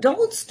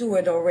adults do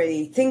it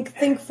already.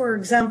 Think for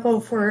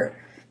example, for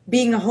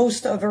being a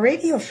host of a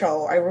radio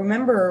show. I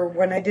remember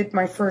when I did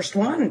my first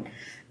one,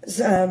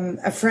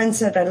 a friend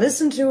said, I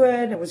listened to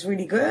it, it was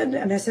really good.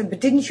 And I said, but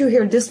didn't you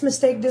hear this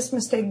mistake, this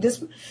mistake,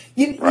 this?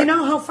 You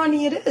know how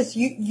funny it is.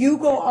 You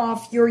go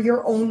off, you're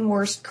your own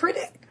worst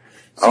critic.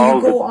 So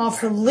you go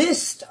off a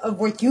list of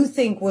what you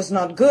think was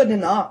not good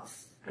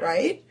enough,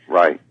 right?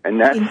 Right. And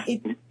that's,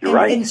 you're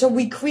right. And so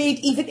we create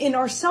even in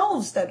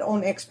ourselves that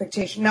own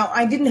expectation. Now,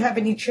 I didn't have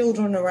any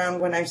children around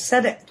when I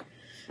said it.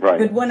 Right.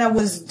 But when I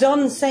was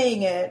done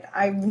saying it,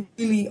 I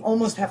really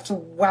almost have to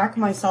whack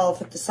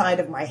myself at the side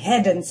of my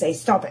head and say,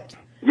 stop it.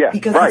 Yeah,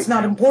 because it's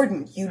not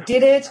important. You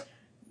did it,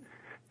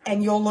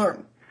 and you'll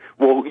learn.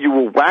 Well, you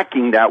were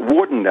whacking that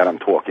warden that I'm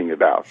talking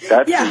about.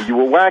 That's who you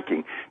were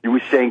whacking. You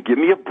were saying, give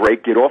me a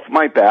break, get off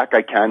my back,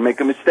 I can make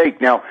a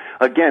mistake. Now,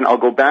 again, I'll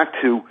go back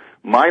to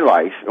my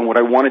life and what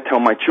I want to tell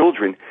my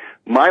children.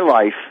 My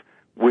life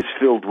was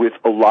filled with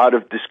a lot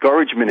of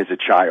discouragement as a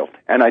child,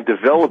 and I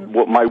developed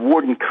what my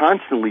warden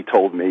constantly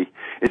told me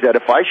is that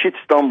if I should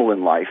stumble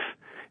in life,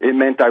 it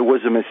meant I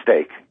was a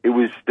mistake.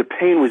 The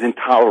pain was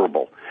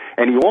intolerable.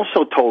 And he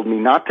also told me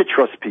not to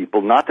trust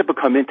people, not to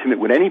become intimate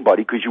with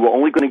anybody, because you were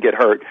only going to get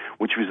hurt,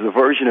 which was the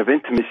version of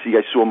intimacy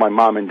I saw my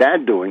mom and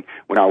dad doing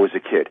when I was a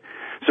kid.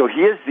 So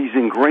he has these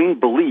ingrained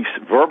beliefs,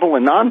 verbal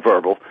and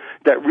nonverbal,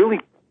 that really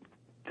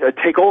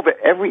take over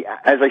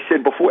as I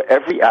said before,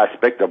 every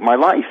aspect of my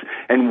life.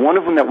 And one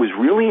of them that was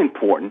really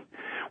important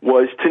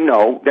was to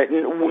know that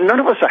none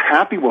of us are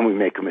happy when we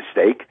make a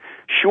mistake.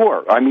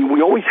 Sure, I mean,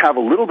 we always have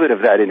a little bit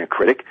of that inner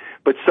critic,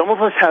 but some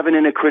of us have an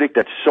inner critic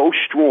that's so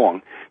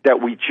strong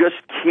that we just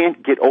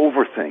can't get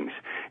over things.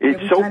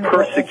 It's so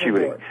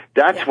persecuting.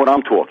 That's what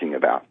I'm talking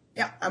about.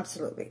 Yeah,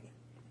 absolutely.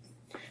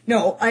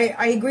 No,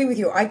 I agree with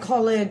you. I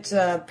call it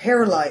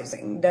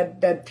paralyzing,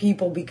 that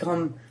people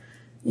become,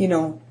 the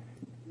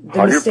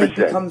 100%. Mistake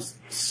becomes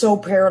so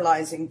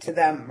paralyzing to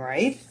them,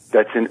 right?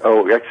 That's an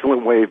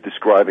excellent way of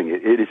describing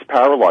it. It is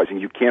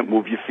paralyzing. You can't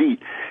move your feet.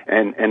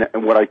 And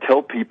what I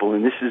tell people,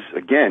 and this is,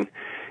 again,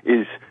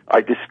 is I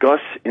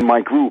discuss in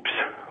my groups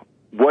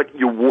what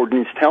your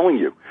warden is telling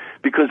you.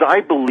 Because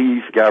I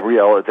believe,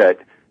 Gabriella, that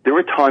there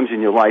are times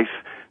in your life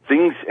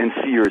things and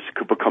fears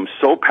could become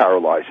so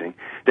paralyzing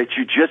that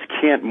you just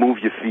can't move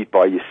your feet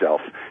by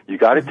yourself. You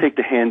got to take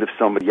the hand of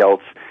somebody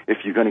else if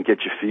you're going to get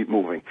your feet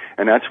moving.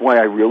 And that's why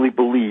I really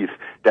believe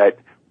that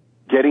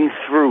getting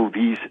through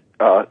these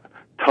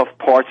tough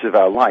parts of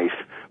our life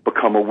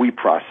become a we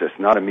process,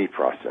 not a me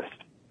process.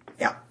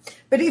 Yeah.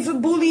 But if a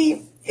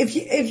bully,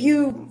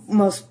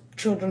 most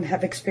children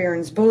have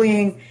experienced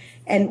bullying,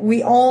 and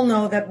we all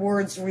know that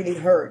words really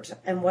hurt.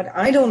 And what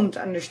I don't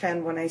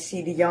understand when I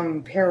see the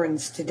young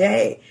parents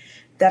today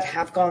that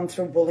have gone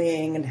through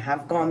bullying and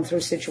have gone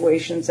through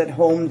situations at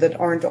home that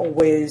aren't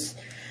always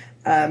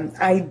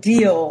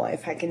ideal,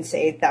 if I can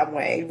say it that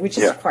way, which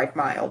is quite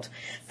mild.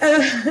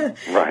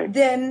 Right.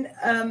 Then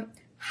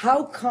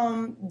how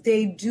come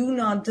they do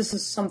not, this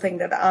is something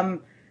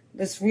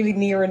that's really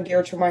near and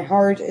dear to my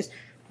heart, is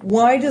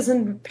why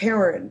doesn't a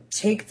parent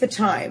take the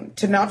time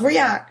to not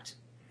react,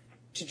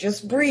 to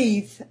just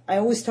breathe? I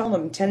always tell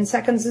them 10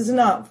 seconds is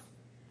enough,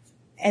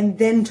 and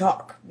then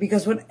talk.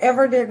 Because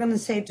whatever they're going to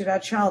say to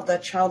that child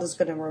is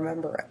going to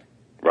remember it.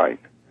 Right,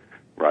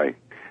 right.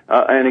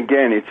 And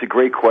again, it's a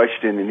great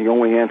question, and the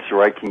only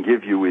answer I can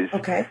give you is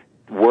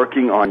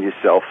working on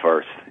yourself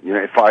first. You know,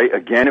 if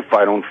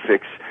I don't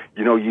fix,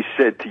 you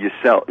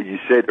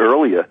said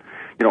earlier,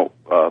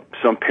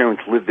 some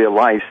parents live their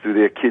lives through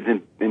their kids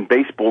in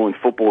baseball and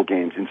football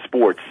games and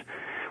sports.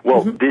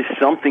 Well, there's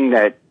something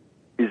that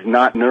is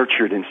not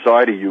nurtured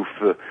inside of you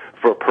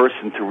for a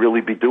person to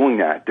really be doing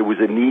that. There was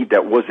a need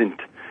that wasn't,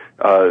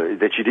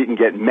 that you didn't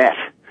get met.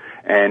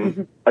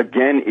 And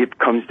again, it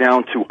comes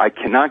down to, I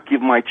cannot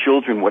give my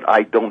children what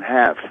I don't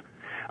have.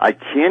 I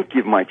can't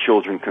give my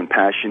children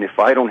compassion if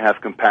I don't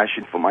have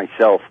compassion for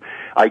myself.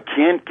 I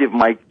can't give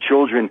my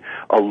children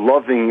a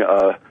loving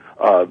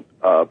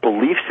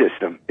belief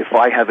system if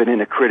I have an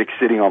inner critic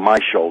sitting on my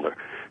shoulder.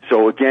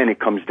 So again, it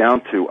comes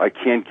down to, I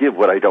can't give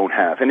what I don't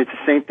have. And it's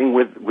the same thing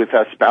with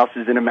our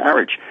spouses in a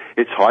marriage.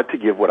 It's hard to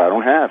give what I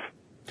don't have.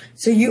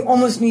 So you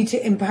almost need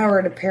to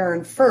empower the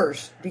parent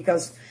first,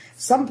 because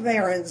some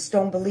parents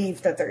don't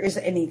believe that there is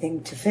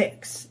anything to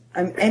fix.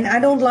 And I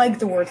don't like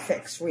the word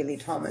fix, really,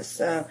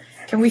 Thomas.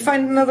 Can we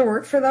find another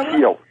word for that?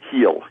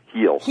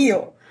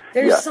 Heal.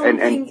 There's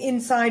something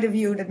inside of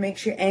you that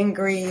makes you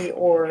angry,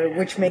 or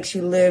which makes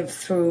you live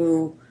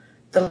through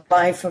the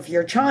life of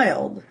your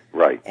child.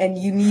 Right. And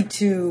you need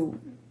to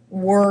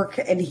work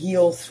and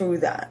heal through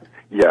that.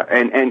 Yeah,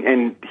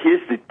 and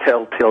here's the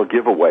telltale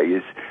giveaway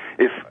is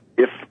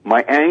if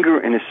my anger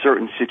in a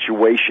certain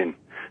situation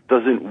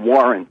doesn't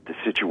warrant the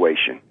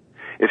situation,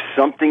 if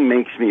something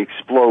makes me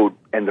explode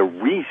and the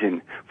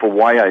reason for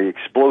why I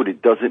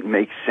exploded doesn't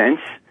make sense,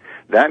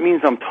 that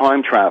means I'm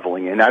time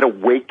traveling, and that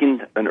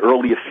awakened an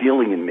earlier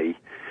feeling in me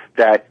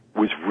that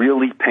was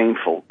really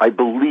painful. I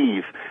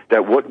believe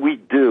that what we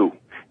do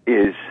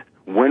is,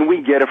 when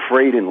we get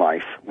afraid in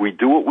life, we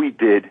do what we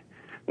did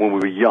when we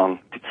were young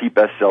to keep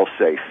ourselves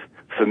safe.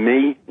 For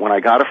me, when I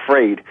got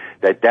afraid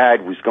that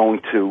Dad was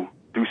going to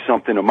do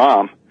something to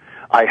Mom,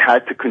 I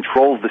had to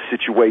control the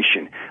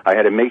situation. I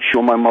had to make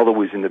sure my mother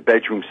was in the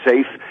bedroom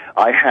safe.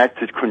 I had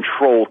to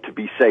control to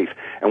be safe.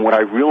 And what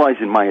I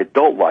realized in my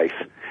adult life,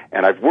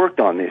 and I've worked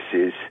on this,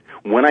 is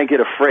when I get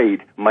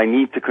afraid, my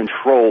need to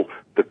control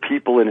the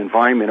people and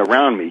environment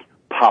around me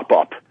pop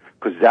up,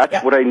 because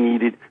that's what I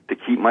needed to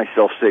keep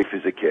myself safe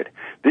as a kid.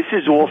 This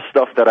is all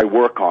stuff that I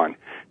work on.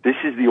 This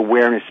is the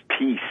awareness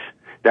piece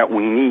that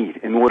we need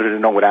in order to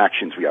know what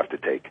actions we have to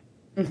take.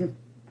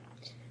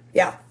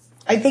 Yeah.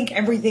 I think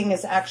everything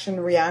is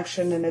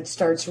action-reaction, and it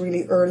starts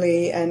really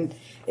early. And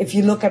if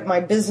you look at my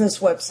business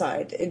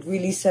website, it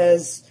really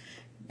says,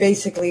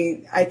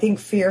 basically, I think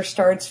fear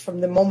starts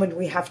from the moment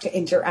we have to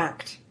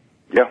interact.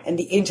 Yeah. And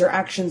the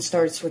interaction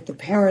starts with the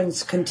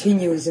parents,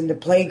 continues in the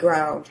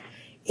playground,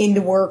 in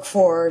the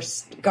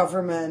workforce,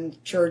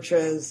 government,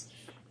 churches.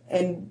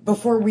 And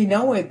before we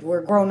know it,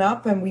 we're grown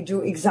up and we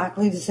do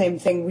exactly the same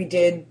thing we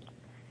did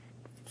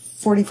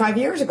 45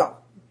 years ago.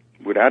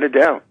 Without a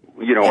doubt.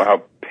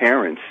 Our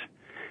parents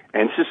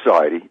and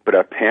society, but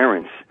our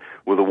parents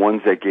were the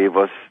ones that gave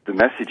us the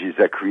messages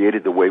that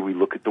created the way we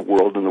look at the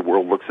world and the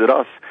world looks at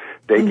us.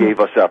 They gave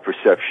us our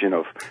perception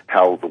of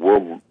how the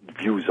world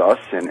views us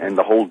and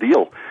the whole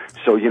deal.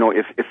 So,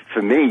 if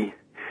for me,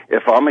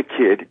 if I'm a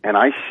kid and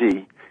I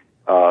see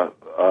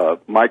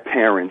my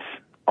parents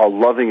are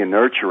loving and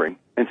nurturing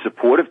and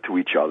supportive to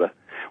each other,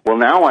 well,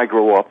 now I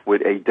grow up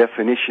with a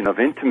definition of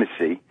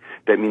intimacy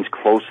that means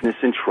closeness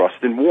and trust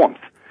and warmth.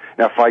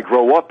 Now, if I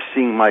grow up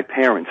seeing my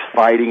parents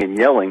fighting and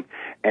yelling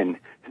and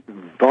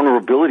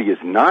vulnerability is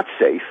not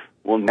safe,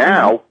 well,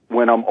 now,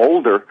 when I'm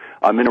older,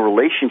 I'm in a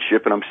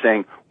relationship and I'm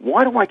saying,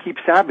 why do I keep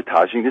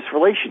sabotaging this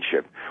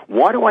relationship?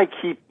 Why do I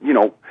keep,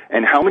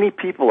 and how many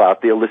people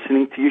out there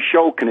listening to your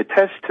show can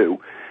attest to,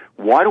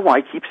 why do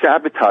I keep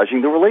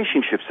sabotaging the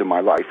relationships in my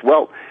life?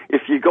 Well,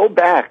 if you go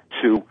back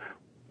to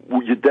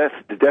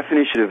the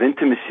definition of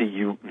intimacy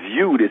you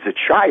viewed as a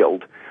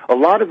child, a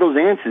lot of those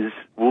answers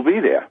will be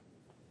there.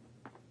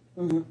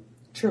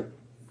 True.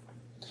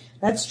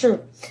 That's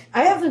true.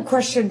 I have a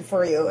question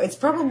for you. It's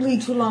probably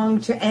too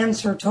long to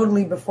answer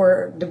totally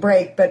before the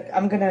break, but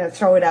I'm going to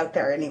throw it out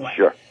there anyway.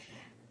 Sure.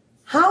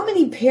 How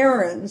many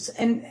parents,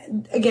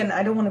 and again,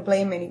 I don't want to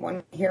blame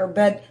anyone here,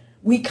 but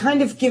we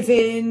kind of give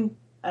in.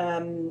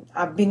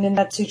 I've been in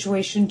that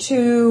situation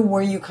too,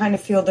 where you kind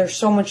of feel there's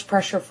so much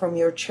pressure from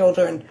your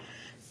children.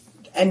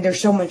 and there's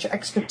so much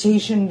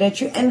expectation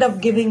that you end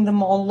up giving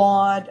them a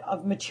lot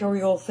of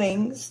material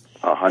things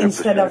 100%.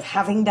 Instead of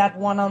having that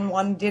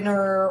one-on-one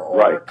dinner or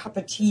right. a cup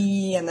of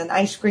tea and an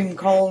ice cream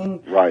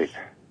cone. Right.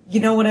 You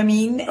know what I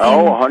mean? And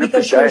 100%.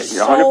 Because you're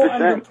so 100%.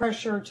 under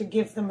pressure to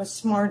give them a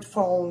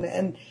smartphone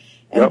and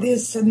Yep.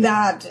 this and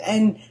that,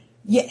 and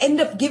you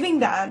end up giving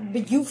that,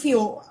 but you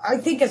feel, I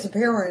think as a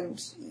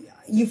parent,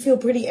 you feel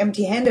pretty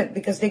empty-handed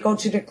because they go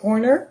to the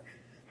corner,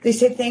 they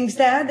say, "Thanks,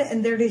 Dad,"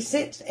 and there they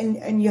sit,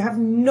 and you have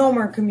no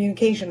more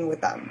communication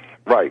with them.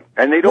 Right,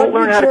 and they don't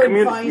learn how to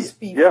communicate. What would your advice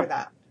be for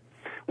that?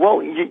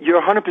 Well,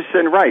 you're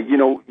 100% right. You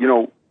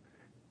know,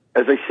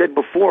 as I said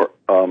before,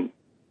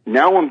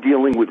 now I'm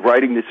dealing with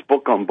writing this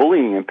book on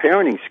bullying and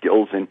parenting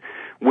skills, and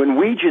when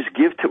we just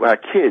give to our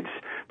kids,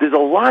 there's a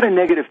lot of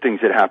negative things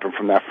that happen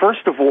from that.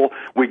 First of all,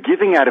 we're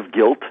giving out of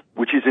guilt,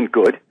 which isn't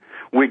good.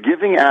 We're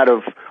giving out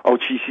of, oh,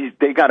 geez,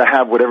 they got to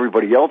have what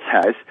everybody else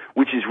has,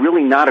 which is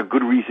really not a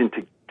good reason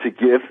to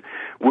give.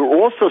 We're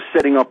also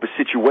setting up a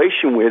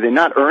situation where they're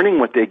not earning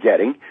what they're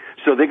getting,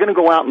 so they're going to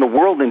go out in the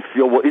world and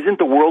feel, well, isn't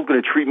the world going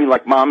to treat me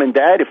like Mom and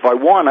Dad? If I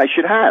won, I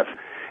should have.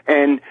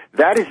 And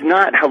that is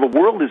not how the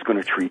world is going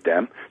to treat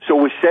them. So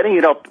we're setting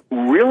it up,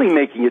 really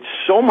making it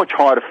so much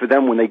harder for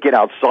them when they get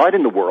outside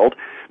in the world,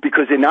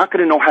 because they're not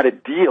going to know how to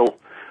deal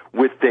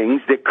with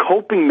things. Their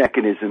coping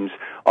mechanisms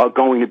are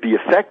going to be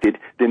affected.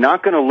 They're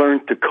not going to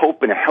learn to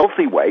cope in a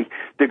healthy way.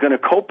 They're going to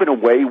cope in a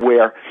way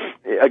where,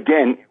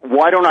 again,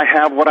 why don't I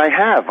have what I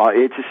have?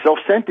 It's a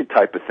self-centered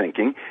type of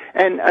thinking.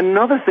 And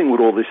another thing with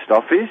all this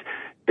stuff is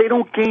they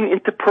don't gain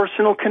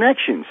interpersonal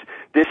connections.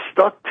 They're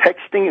stuck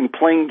texting and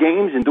playing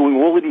games and doing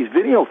all of these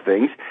video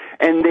things,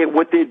 and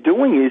what they're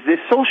doing is their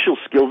social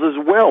skills as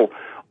well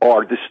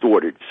are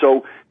distorted.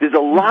 So there's a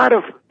lot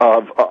of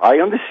I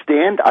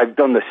understand. I've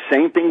done the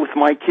same thing with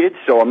my kids,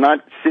 so I'm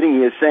not sitting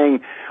here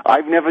saying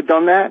I've never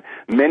done that.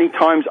 Many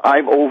times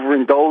I've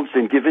overindulged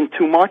and given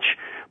too much,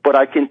 but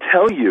I can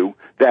tell you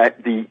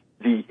that the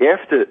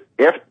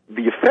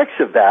effects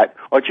of that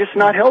are just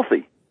not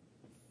healthy.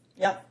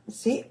 Yeah,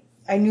 see,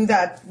 I knew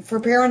that.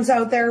 For parents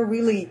out there,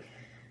 really,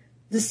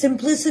 the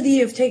simplicity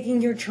of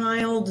taking your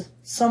child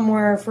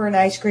somewhere for an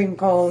ice cream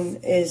cone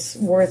is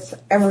worth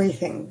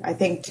everything, I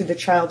think, to the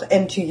child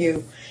and to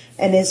you,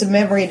 and is a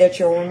memory that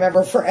you'll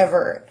remember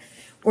forever.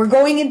 We're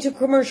going into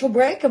commercial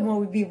break, and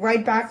we'll be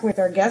right back with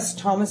our guest,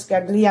 Thomas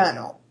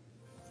Gagliano.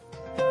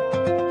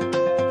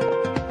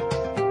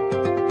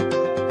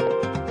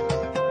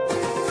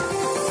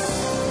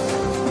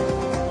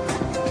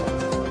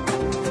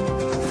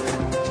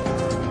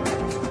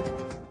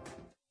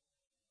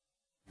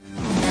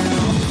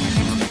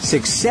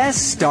 Success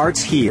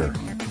starts here.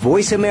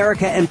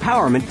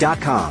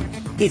 VoiceAmericaEmpowerment.com.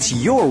 It's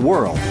your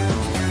world.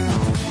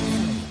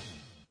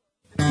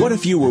 What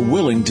if you were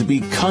willing to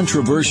be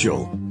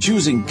controversial,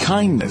 choosing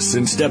kindness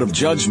instead of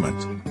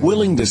judgment,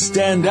 willing to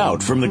stand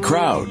out from the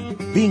crowd,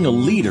 being a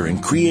leader in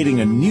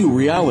creating a new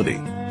reality,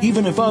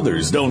 even if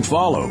others don't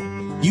follow?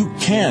 You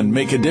can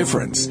make a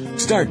difference.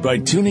 Start by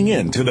tuning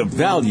in to The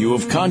Value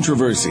of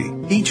Controversy.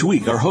 Each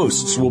week, our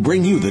hosts will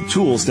bring you the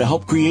tools to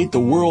help create the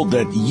world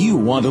that you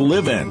want to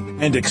live in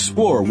and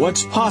explore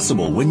what's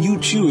possible when you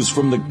choose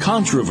from the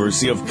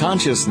controversy of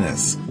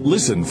consciousness.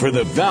 Listen for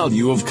The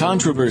Value of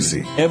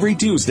Controversy every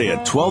Tuesday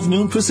at 12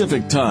 noon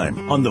Pacific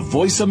Time on the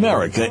Voice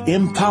America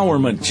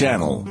Empowerment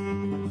Channel.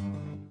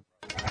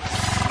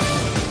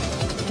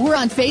 We're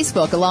on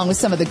Facebook along with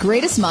some of the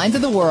greatest minds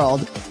of the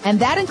world,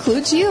 and that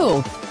includes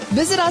you.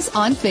 Visit us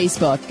on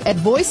Facebook at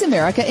Voice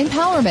America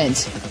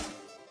Empowerment.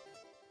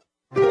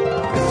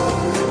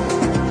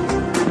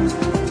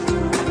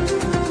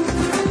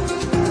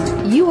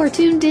 You are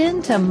tuned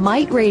in to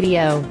Might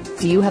Radio.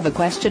 Do you have a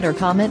question or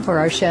comment for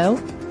our show?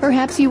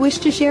 Perhaps you wish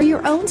to share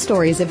your own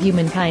stories of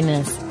human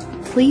kindness.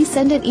 Please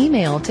send an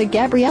email to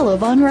Gabriella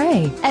Von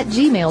Ray at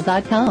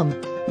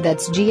gmail.com.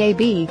 That's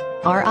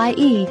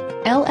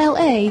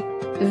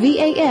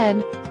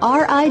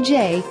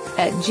GabrielleVanRij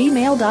at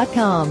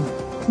gmail.com.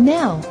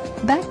 Now,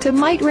 back to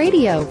Might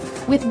Radio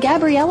with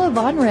Gabriella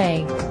Von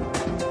Ray.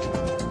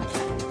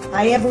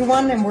 Hi,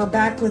 everyone, and we're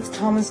back with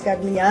Thomas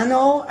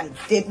Gagliano. I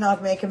did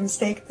not make a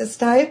mistake this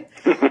time.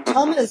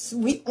 Thomas,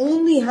 we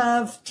only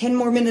have 10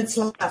 more minutes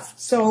left.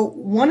 So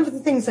one of the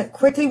things I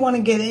quickly want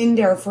to get in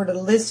there for the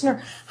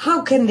listener,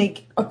 how can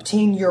they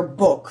obtain your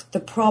book,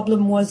 The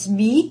Problem Was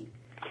Me?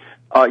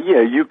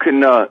 Yeah, you can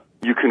go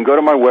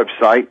to my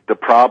website,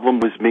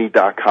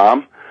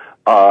 theproblemwasme.com,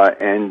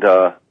 and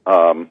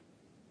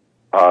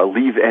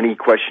leave any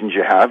questions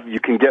you have. You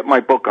can get my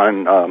book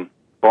on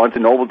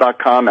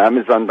BarnesandNoble.com,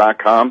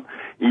 Amazon.com,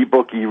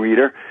 ebook,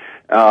 e-reader,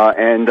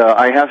 and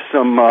I have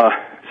some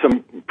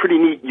pretty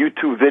neat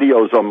YouTube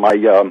videos on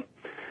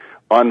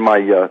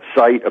my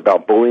site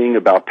about bullying,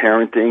 about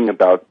parenting,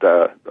 about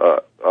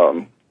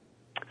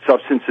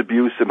substance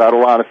abuse, about a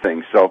lot of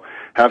things. So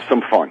have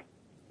some fun.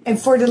 And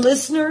for the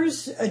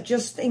listeners,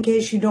 just in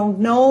case you don't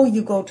know,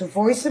 you go to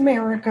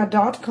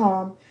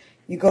voiceamerica.com.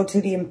 You go to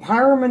the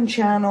Empowerment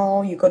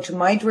Channel, you go to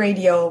Might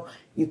Radio,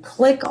 you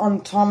click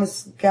on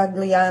Thomas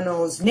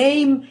Gagliano's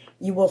name,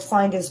 You will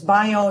find his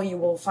bio. You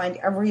will find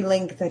every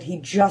link that he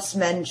just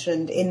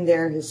mentioned in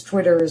there, his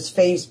Twitter, his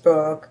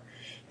Facebook,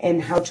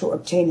 and how to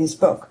obtain his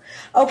book.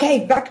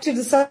 Okay, back to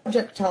the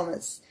subject,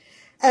 Thomas.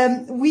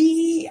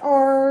 We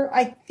are,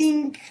 I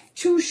think,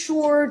 too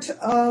short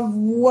of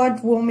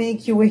what will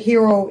make you a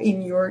hero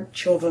in your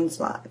children's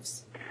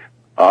lives.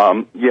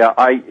 As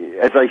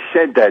I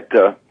said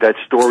that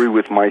story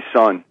with my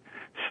son,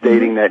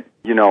 stating that,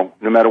 no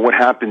matter what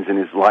happens in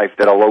his life,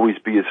 that I'll always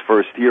be his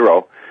first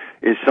hero,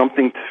 is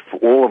something for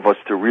all of us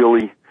to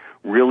really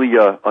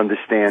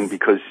understand,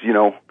 because,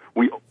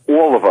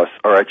 all of us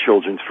are our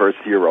children's first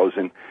heroes,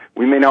 and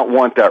we may not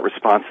want that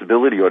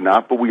responsibility or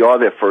not, but we are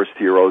their first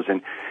heroes.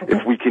 And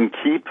if we could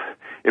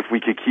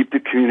keep the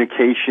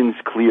communications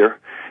clear,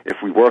 if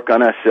we work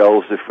on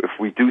ourselves, if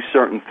we do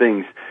certain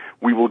things,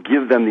 we will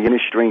give them the inner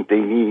strength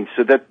they need,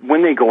 so that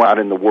when they go out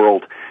in the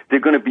world, they're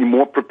going to be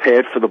more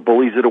prepared for the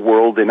bullies of the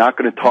world. They're not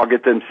going to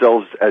target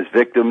themselves as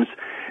victims,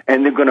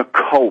 and they're going to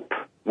cope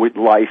with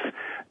life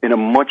in a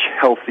much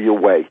healthier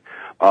way.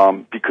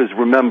 Because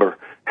remember,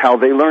 how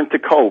they learn to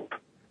cope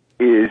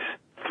is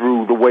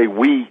through the way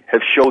we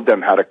have showed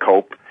them how to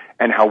cope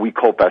and how we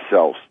cope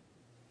ourselves.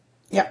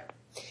 Yeah.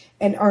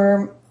 And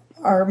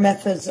our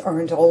methods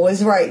aren't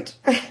always right.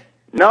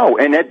 No,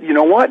 and that, you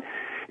know what?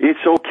 It's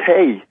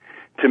okay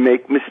to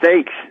make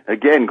mistakes.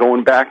 Again,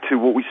 going back to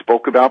what we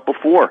spoke about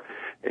before.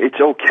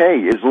 It's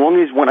okay, as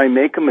long as when I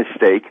make a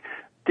mistake,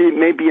 there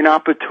may be an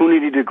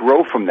opportunity to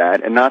grow from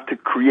that and not to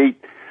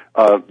create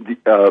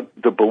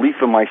the belief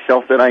in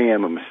myself that I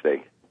am a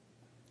mistake.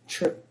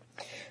 True.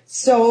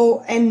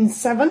 So, and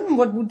 7,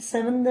 what would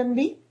 7 then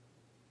be?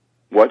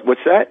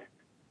 What's that?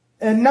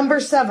 Number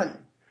 7.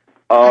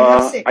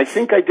 I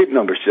think I did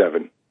number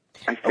 7.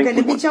 Okay,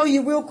 let me tell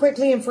you real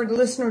quickly, and for the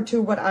listener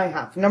too, what I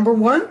have. Number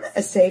 1,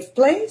 a safe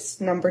place.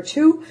 Number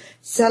 2,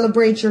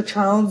 celebrate your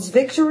child's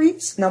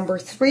victories. Number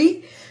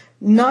 3,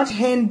 not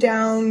hand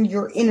down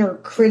your inner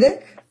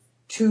critic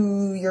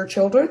to your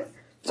children,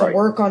 to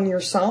work on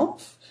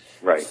yourself.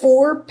 Right.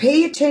 4,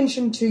 pay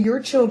attention to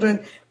your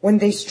children when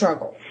they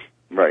struggle.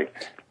 Right.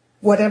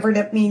 Whatever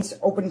that means,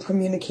 open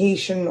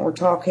communication or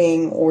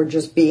talking or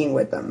just being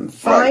with them.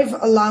 5,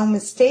 allow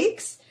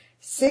mistakes.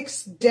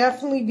 6,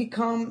 definitely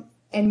become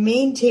and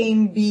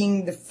maintain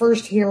being the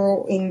first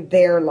hero in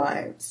their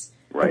lives.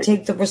 Right. And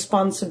take the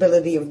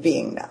responsibility of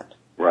being that.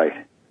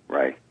 Right.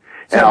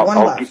 So and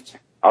one left.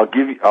 I'll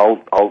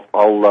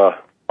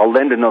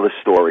lend another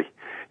story.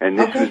 And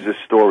this was a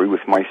story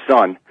with my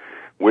son,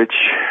 which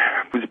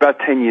was about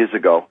 10 years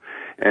ago.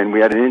 And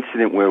we had an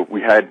incident where we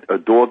had a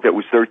dog that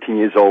was 13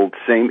 years old,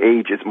 same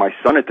age as my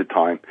son at the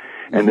time.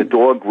 And the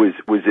dog was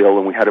ill,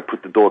 and we had to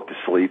put the dog to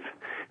sleep.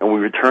 And we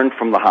returned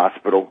from the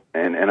hospital,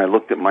 and I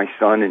looked at my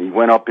son, and he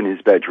went up in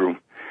his bedroom.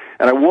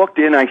 And I walked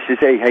in, I said,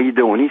 "Hey, how you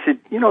doing?" He said,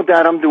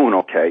 "Dad, I'm doing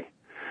okay."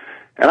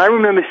 And I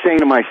remember saying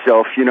to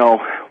myself,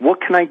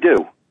 what can I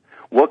do?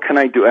 What can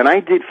I do? And I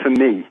did for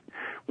me,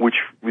 which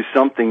was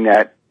something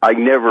that I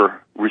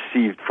never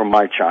received from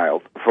my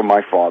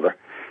father.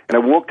 And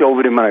I walked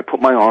over to him, and I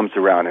put my arms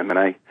around him, and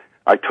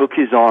I took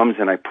his arms,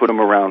 and I put them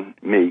around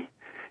me.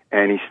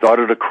 And he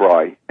started to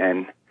cry,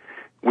 and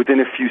within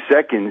a few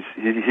seconds,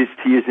 his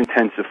tears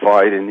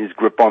intensified and his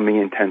grip on me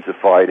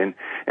intensified. And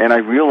I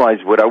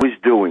realized what I was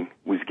doing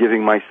was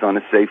giving my son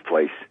a safe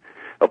place,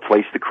 a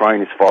place to cry in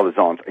his father's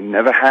arms. I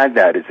never had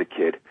that as a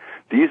kid.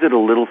 These are the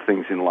little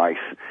things in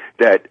life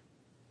that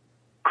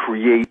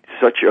create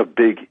such a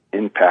big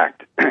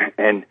impact.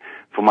 And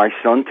for my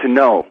son to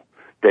know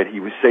that he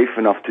was safe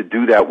enough to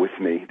do that with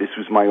me, this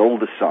was my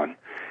oldest son,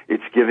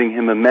 it's giving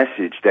him a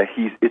message that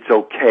it's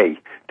okay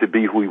to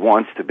be who he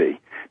wants to be,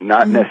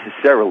 not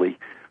necessarily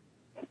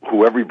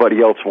who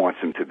everybody else wants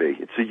him to be.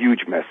 It's a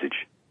huge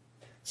message.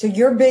 So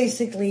you're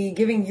basically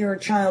giving your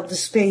child the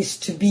space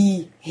to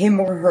be him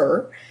or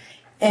her.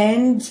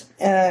 And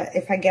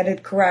if I get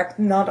it correct,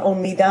 not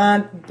only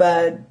that,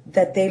 but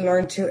that they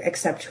learn to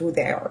accept who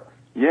they are.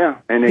 Yeah,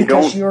 and they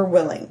because you're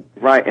willing.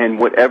 Right, and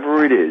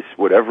whatever it is,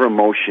 whatever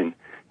emotion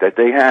that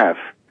they have,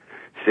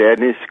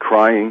 sadness,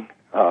 crying,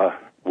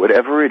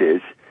 whatever it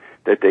is,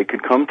 that they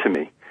could come to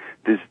me.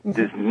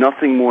 There's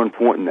nothing more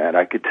important than that.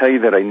 I could tell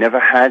you that I never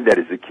had that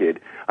as a kid.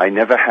 I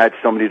never had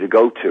somebody to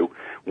go to.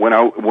 When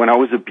I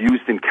was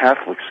abused in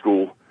Catholic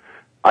school,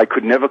 I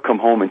could never come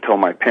home and tell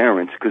my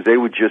parents, because they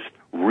would just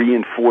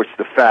reinforce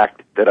the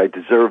fact that I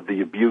deserved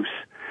the abuse.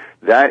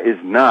 That is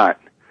not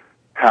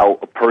how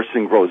a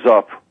person grows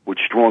up with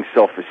strong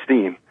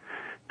self-esteem.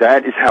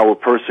 That is how a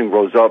person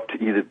grows up to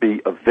either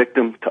be a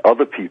victim to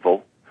other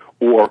people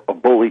or a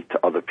bully to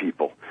other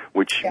people,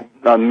 which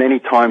many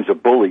times a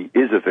bully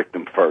is a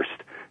victim first.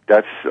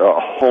 That's a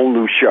whole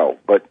new show,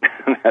 but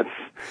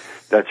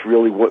that's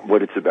really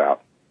what it's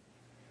about.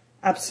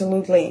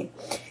 Absolutely.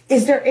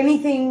 Is there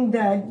anything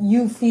that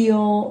you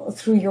feel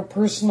through your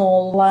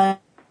personal life?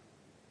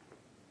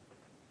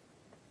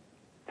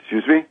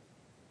 Excuse me?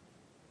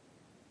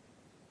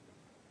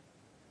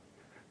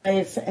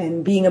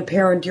 And being a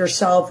parent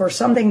yourself, or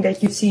something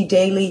that you see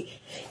daily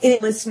in a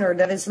listener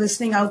that is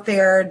listening out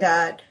there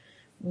that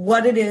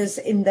what it is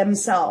in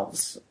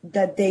themselves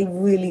that they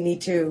really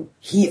need to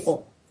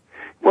heal?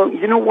 Well,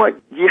 you know what?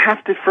 You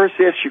have to first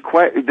ask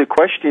the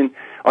question,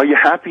 are you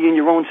happy in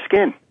your own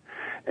skin?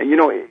 And, you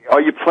know,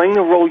 are you playing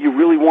the role you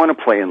really want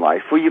to play in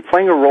life? Or are you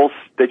playing a role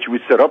that you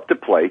were set up to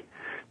play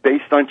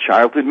based on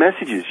childhood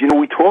messages? You know,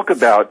 we talk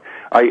about,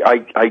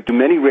 I do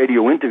many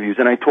radio interviews,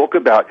 and I talk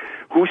about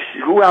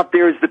who out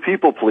there is the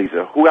people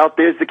pleaser, who out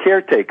there is the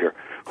caretaker,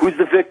 who's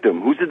the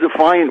victim, who's the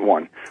defiant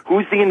one,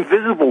 who's the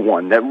invisible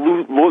one that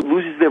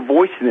loses their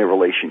voice in their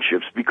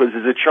relationships because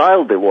as a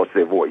child they lost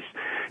their voice.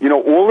 You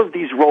know, all of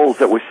these roles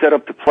that were set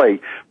up to play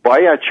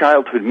by our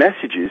childhood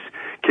messages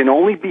can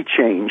only be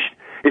changed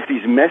if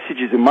these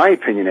messages, in my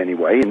opinion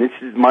anyway, and this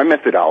is my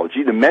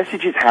methodology, the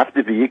messages have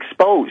to be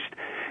exposed.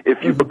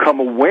 If you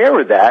become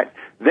aware of that,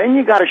 then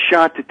you got a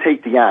shot to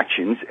take the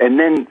actions, and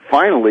then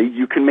finally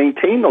you can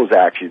maintain those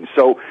actions.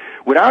 So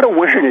without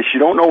awareness, you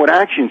don't know what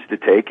actions to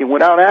take, and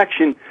without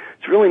action,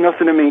 it's really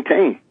nothing to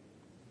maintain.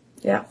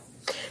 Yeah.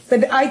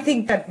 But I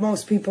think that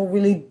most people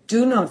really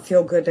do not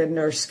feel good in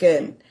their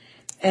skin,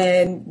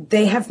 and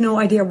they have no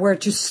idea where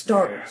to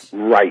start.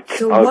 Right.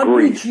 So what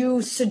would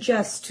you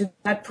suggest to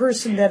that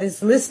person that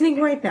is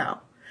listening right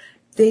now?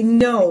 They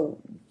know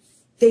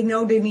they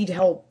need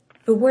help,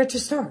 but where to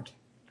start?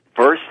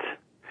 First,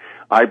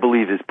 I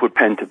believe, is put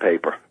pen to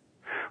paper.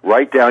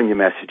 Write down your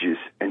messages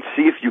and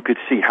see if you could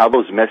see how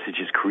those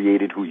messages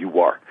created who you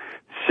are.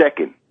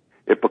 Second,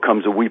 it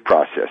becomes a we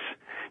process.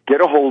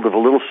 Get a hold of a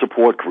little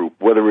support group,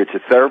 whether it's a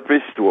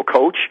therapist or a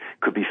coach,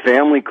 could be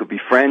family, could be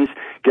friends.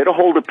 Get a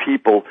hold of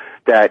people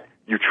that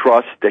you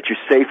trust, that you're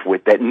safe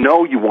with, that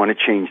know you want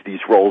to change these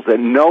roles, that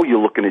know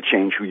you're looking to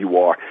change who you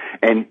are,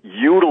 and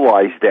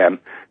utilize them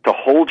to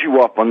hold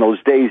you up on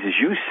those days, as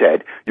you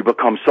said, you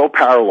become so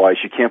paralyzed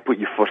you can't put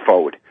your foot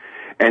forward.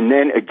 And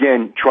then,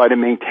 again, try to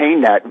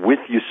maintain that with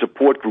your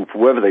support group,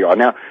 whoever they are.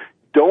 Now,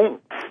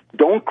 don't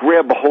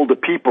grab a hold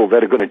of people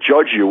that are going to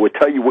judge you or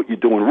tell you what you're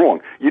doing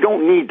wrong. You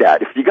don't need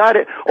that. If you got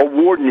a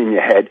warden in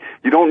your head,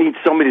 you don't need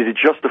somebody to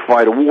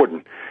justify the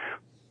warden.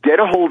 Get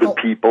a hold of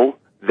people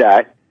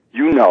that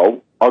you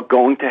know are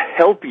going to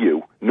help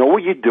you, know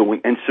what you're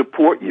doing, and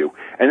support you.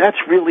 And that's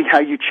really how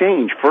you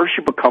change. First,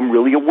 you become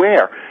really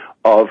aware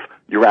of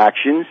your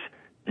actions.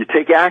 You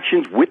take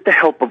actions with the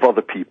help of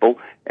other people,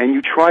 and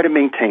you try to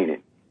maintain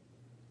it.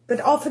 But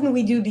often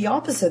we do the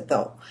opposite,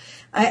 though.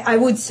 I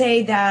would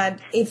say that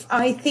if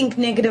I think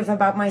negative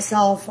about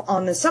myself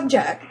on a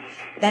subject,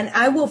 then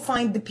I will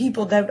find the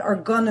people that are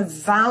going to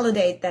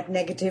validate that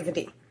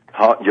negativity.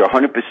 You're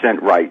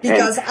 100% right.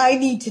 Because I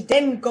need to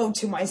then go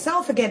to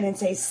myself again and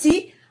say,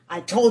 see,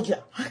 I told you.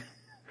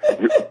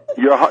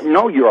 You're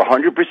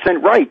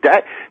 100% right.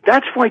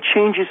 That's why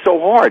change is so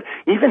hard.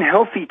 Even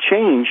healthy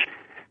change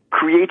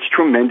creates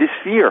tremendous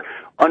fear.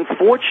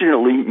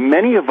 Unfortunately,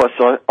 many of us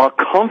are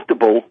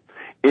comfortable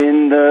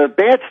in the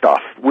bad stuff.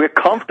 We're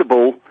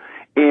comfortable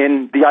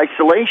in the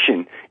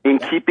isolation, in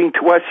keeping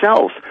to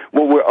ourselves.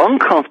 What we're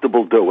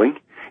uncomfortable doing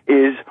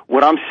is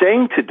what I'm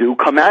saying to do,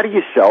 come out of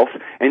yourself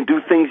and do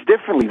things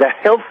differently, the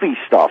healthy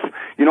stuff.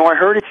 You know, I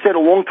heard it said a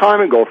long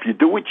time ago, if you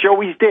do what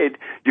Joey's did,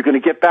 you're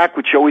going to get back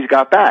what Joey's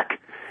got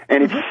back.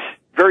 And it's a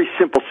very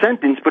simple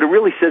sentence, but it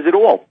really says it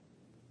all.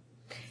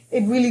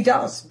 It really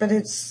does, but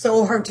it's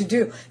so hard to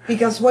do.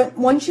 Because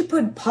once you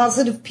put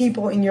positive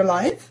people in your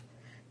life,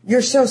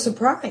 you're so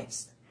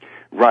surprised.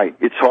 Right.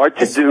 It's hard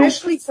to do.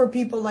 Especially for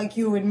people like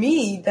you and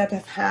me that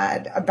have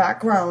had a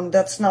background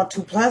that's not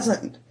too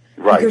pleasant.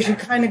 Right. Because you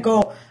kind of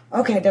go,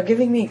 okay, they're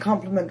giving me a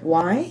compliment.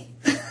 Why?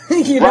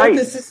 You know, right.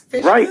 this is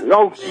suspicious. Right.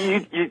 No,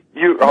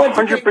 you're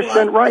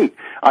 100% right.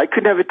 I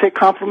could never take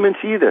compliments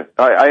either.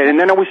 And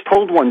then I was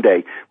told one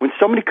day, when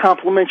somebody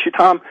compliments you,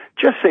 Tom,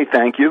 just say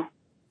thank you.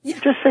 Yeah.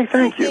 Just say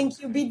thank you.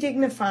 Thank you. Be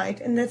dignified.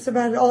 And that's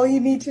about all you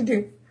need to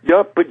do.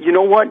 Yep. But you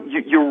know what?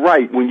 You're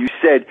right when you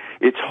said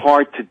it's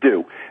hard to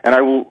do. And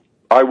I will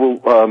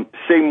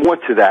say more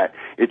to that.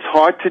 It's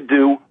hard to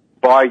do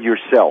by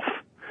yourself.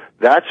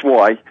 That's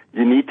why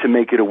you need to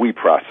make it a we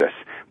process.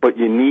 But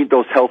you need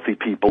those healthy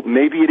people.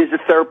 Maybe it is a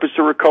therapist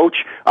or a coach.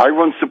 I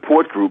run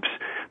support groups.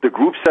 The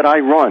groups that I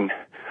run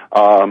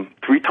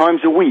 3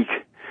 times a week,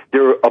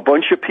 there are a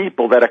bunch of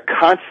people that are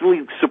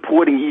constantly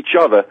supporting each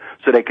other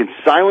so they can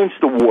silence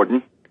the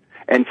warden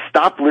and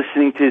stop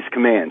listening to his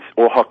commands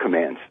or her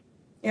commands.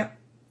 Yeah.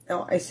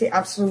 No, I see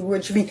absolutely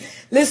what you mean.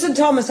 Listen,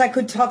 Thomas, I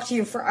could talk to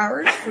you for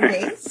hours, for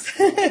days.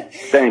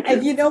 Thank you.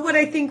 And you know what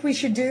I think we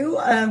should do?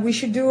 We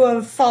should do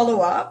a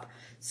follow-up.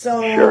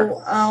 So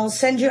sure. I'll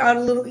send you out a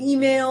little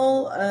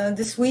email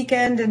this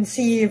weekend and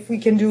see if we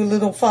can do a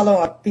little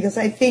follow-up, because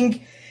I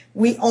think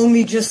we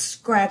only just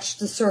scratched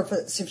the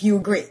surface, if you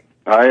agree.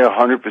 I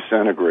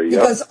 100% agree.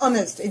 Because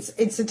honest,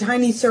 it's a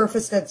tiny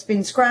surface that's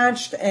been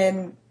scratched,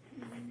 and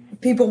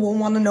people will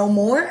want to know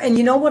more. And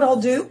you know what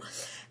I'll do?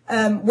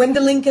 When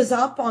the link is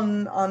up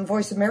on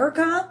Voice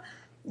America,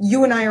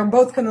 you and I are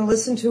both going to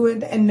listen to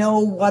it and know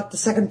what the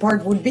second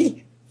part would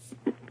be.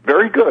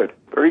 Very good.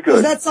 Very good.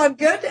 Does that sound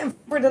good? And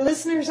for the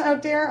listeners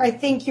out there, I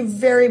thank you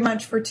very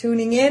much for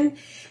tuning in.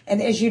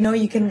 And as you know,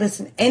 you can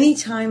listen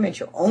anytime at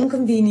your own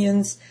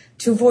convenience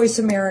to Voice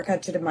America,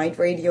 to the Might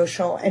Radio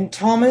Show. And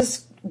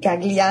Thomas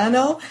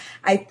Gagliano,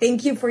 I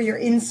thank you for your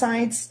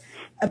insights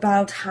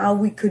about how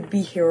we could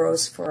be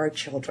heroes for our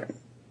children.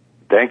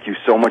 Thank you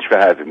so much for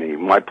having me.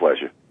 My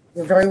pleasure.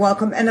 You're very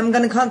welcome. And I'm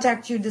going to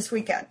contact you this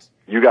weekend.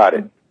 You got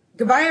it.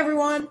 Goodbye,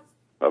 everyone.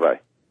 Bye-bye.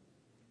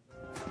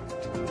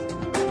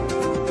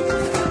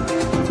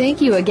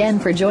 Thank you again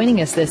for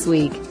joining us this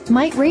week.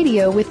 Might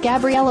Radio with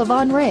Gabriella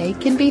Von Ray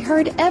can be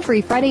heard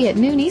every Friday at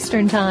noon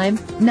Eastern Time,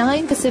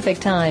 9 Pacific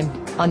Time,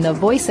 on the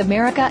Voice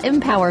America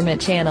Empowerment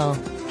Channel.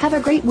 Have a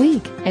great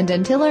week, and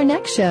until our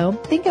next show,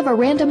 think of a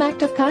random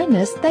act of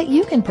kindness that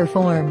you can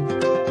perform.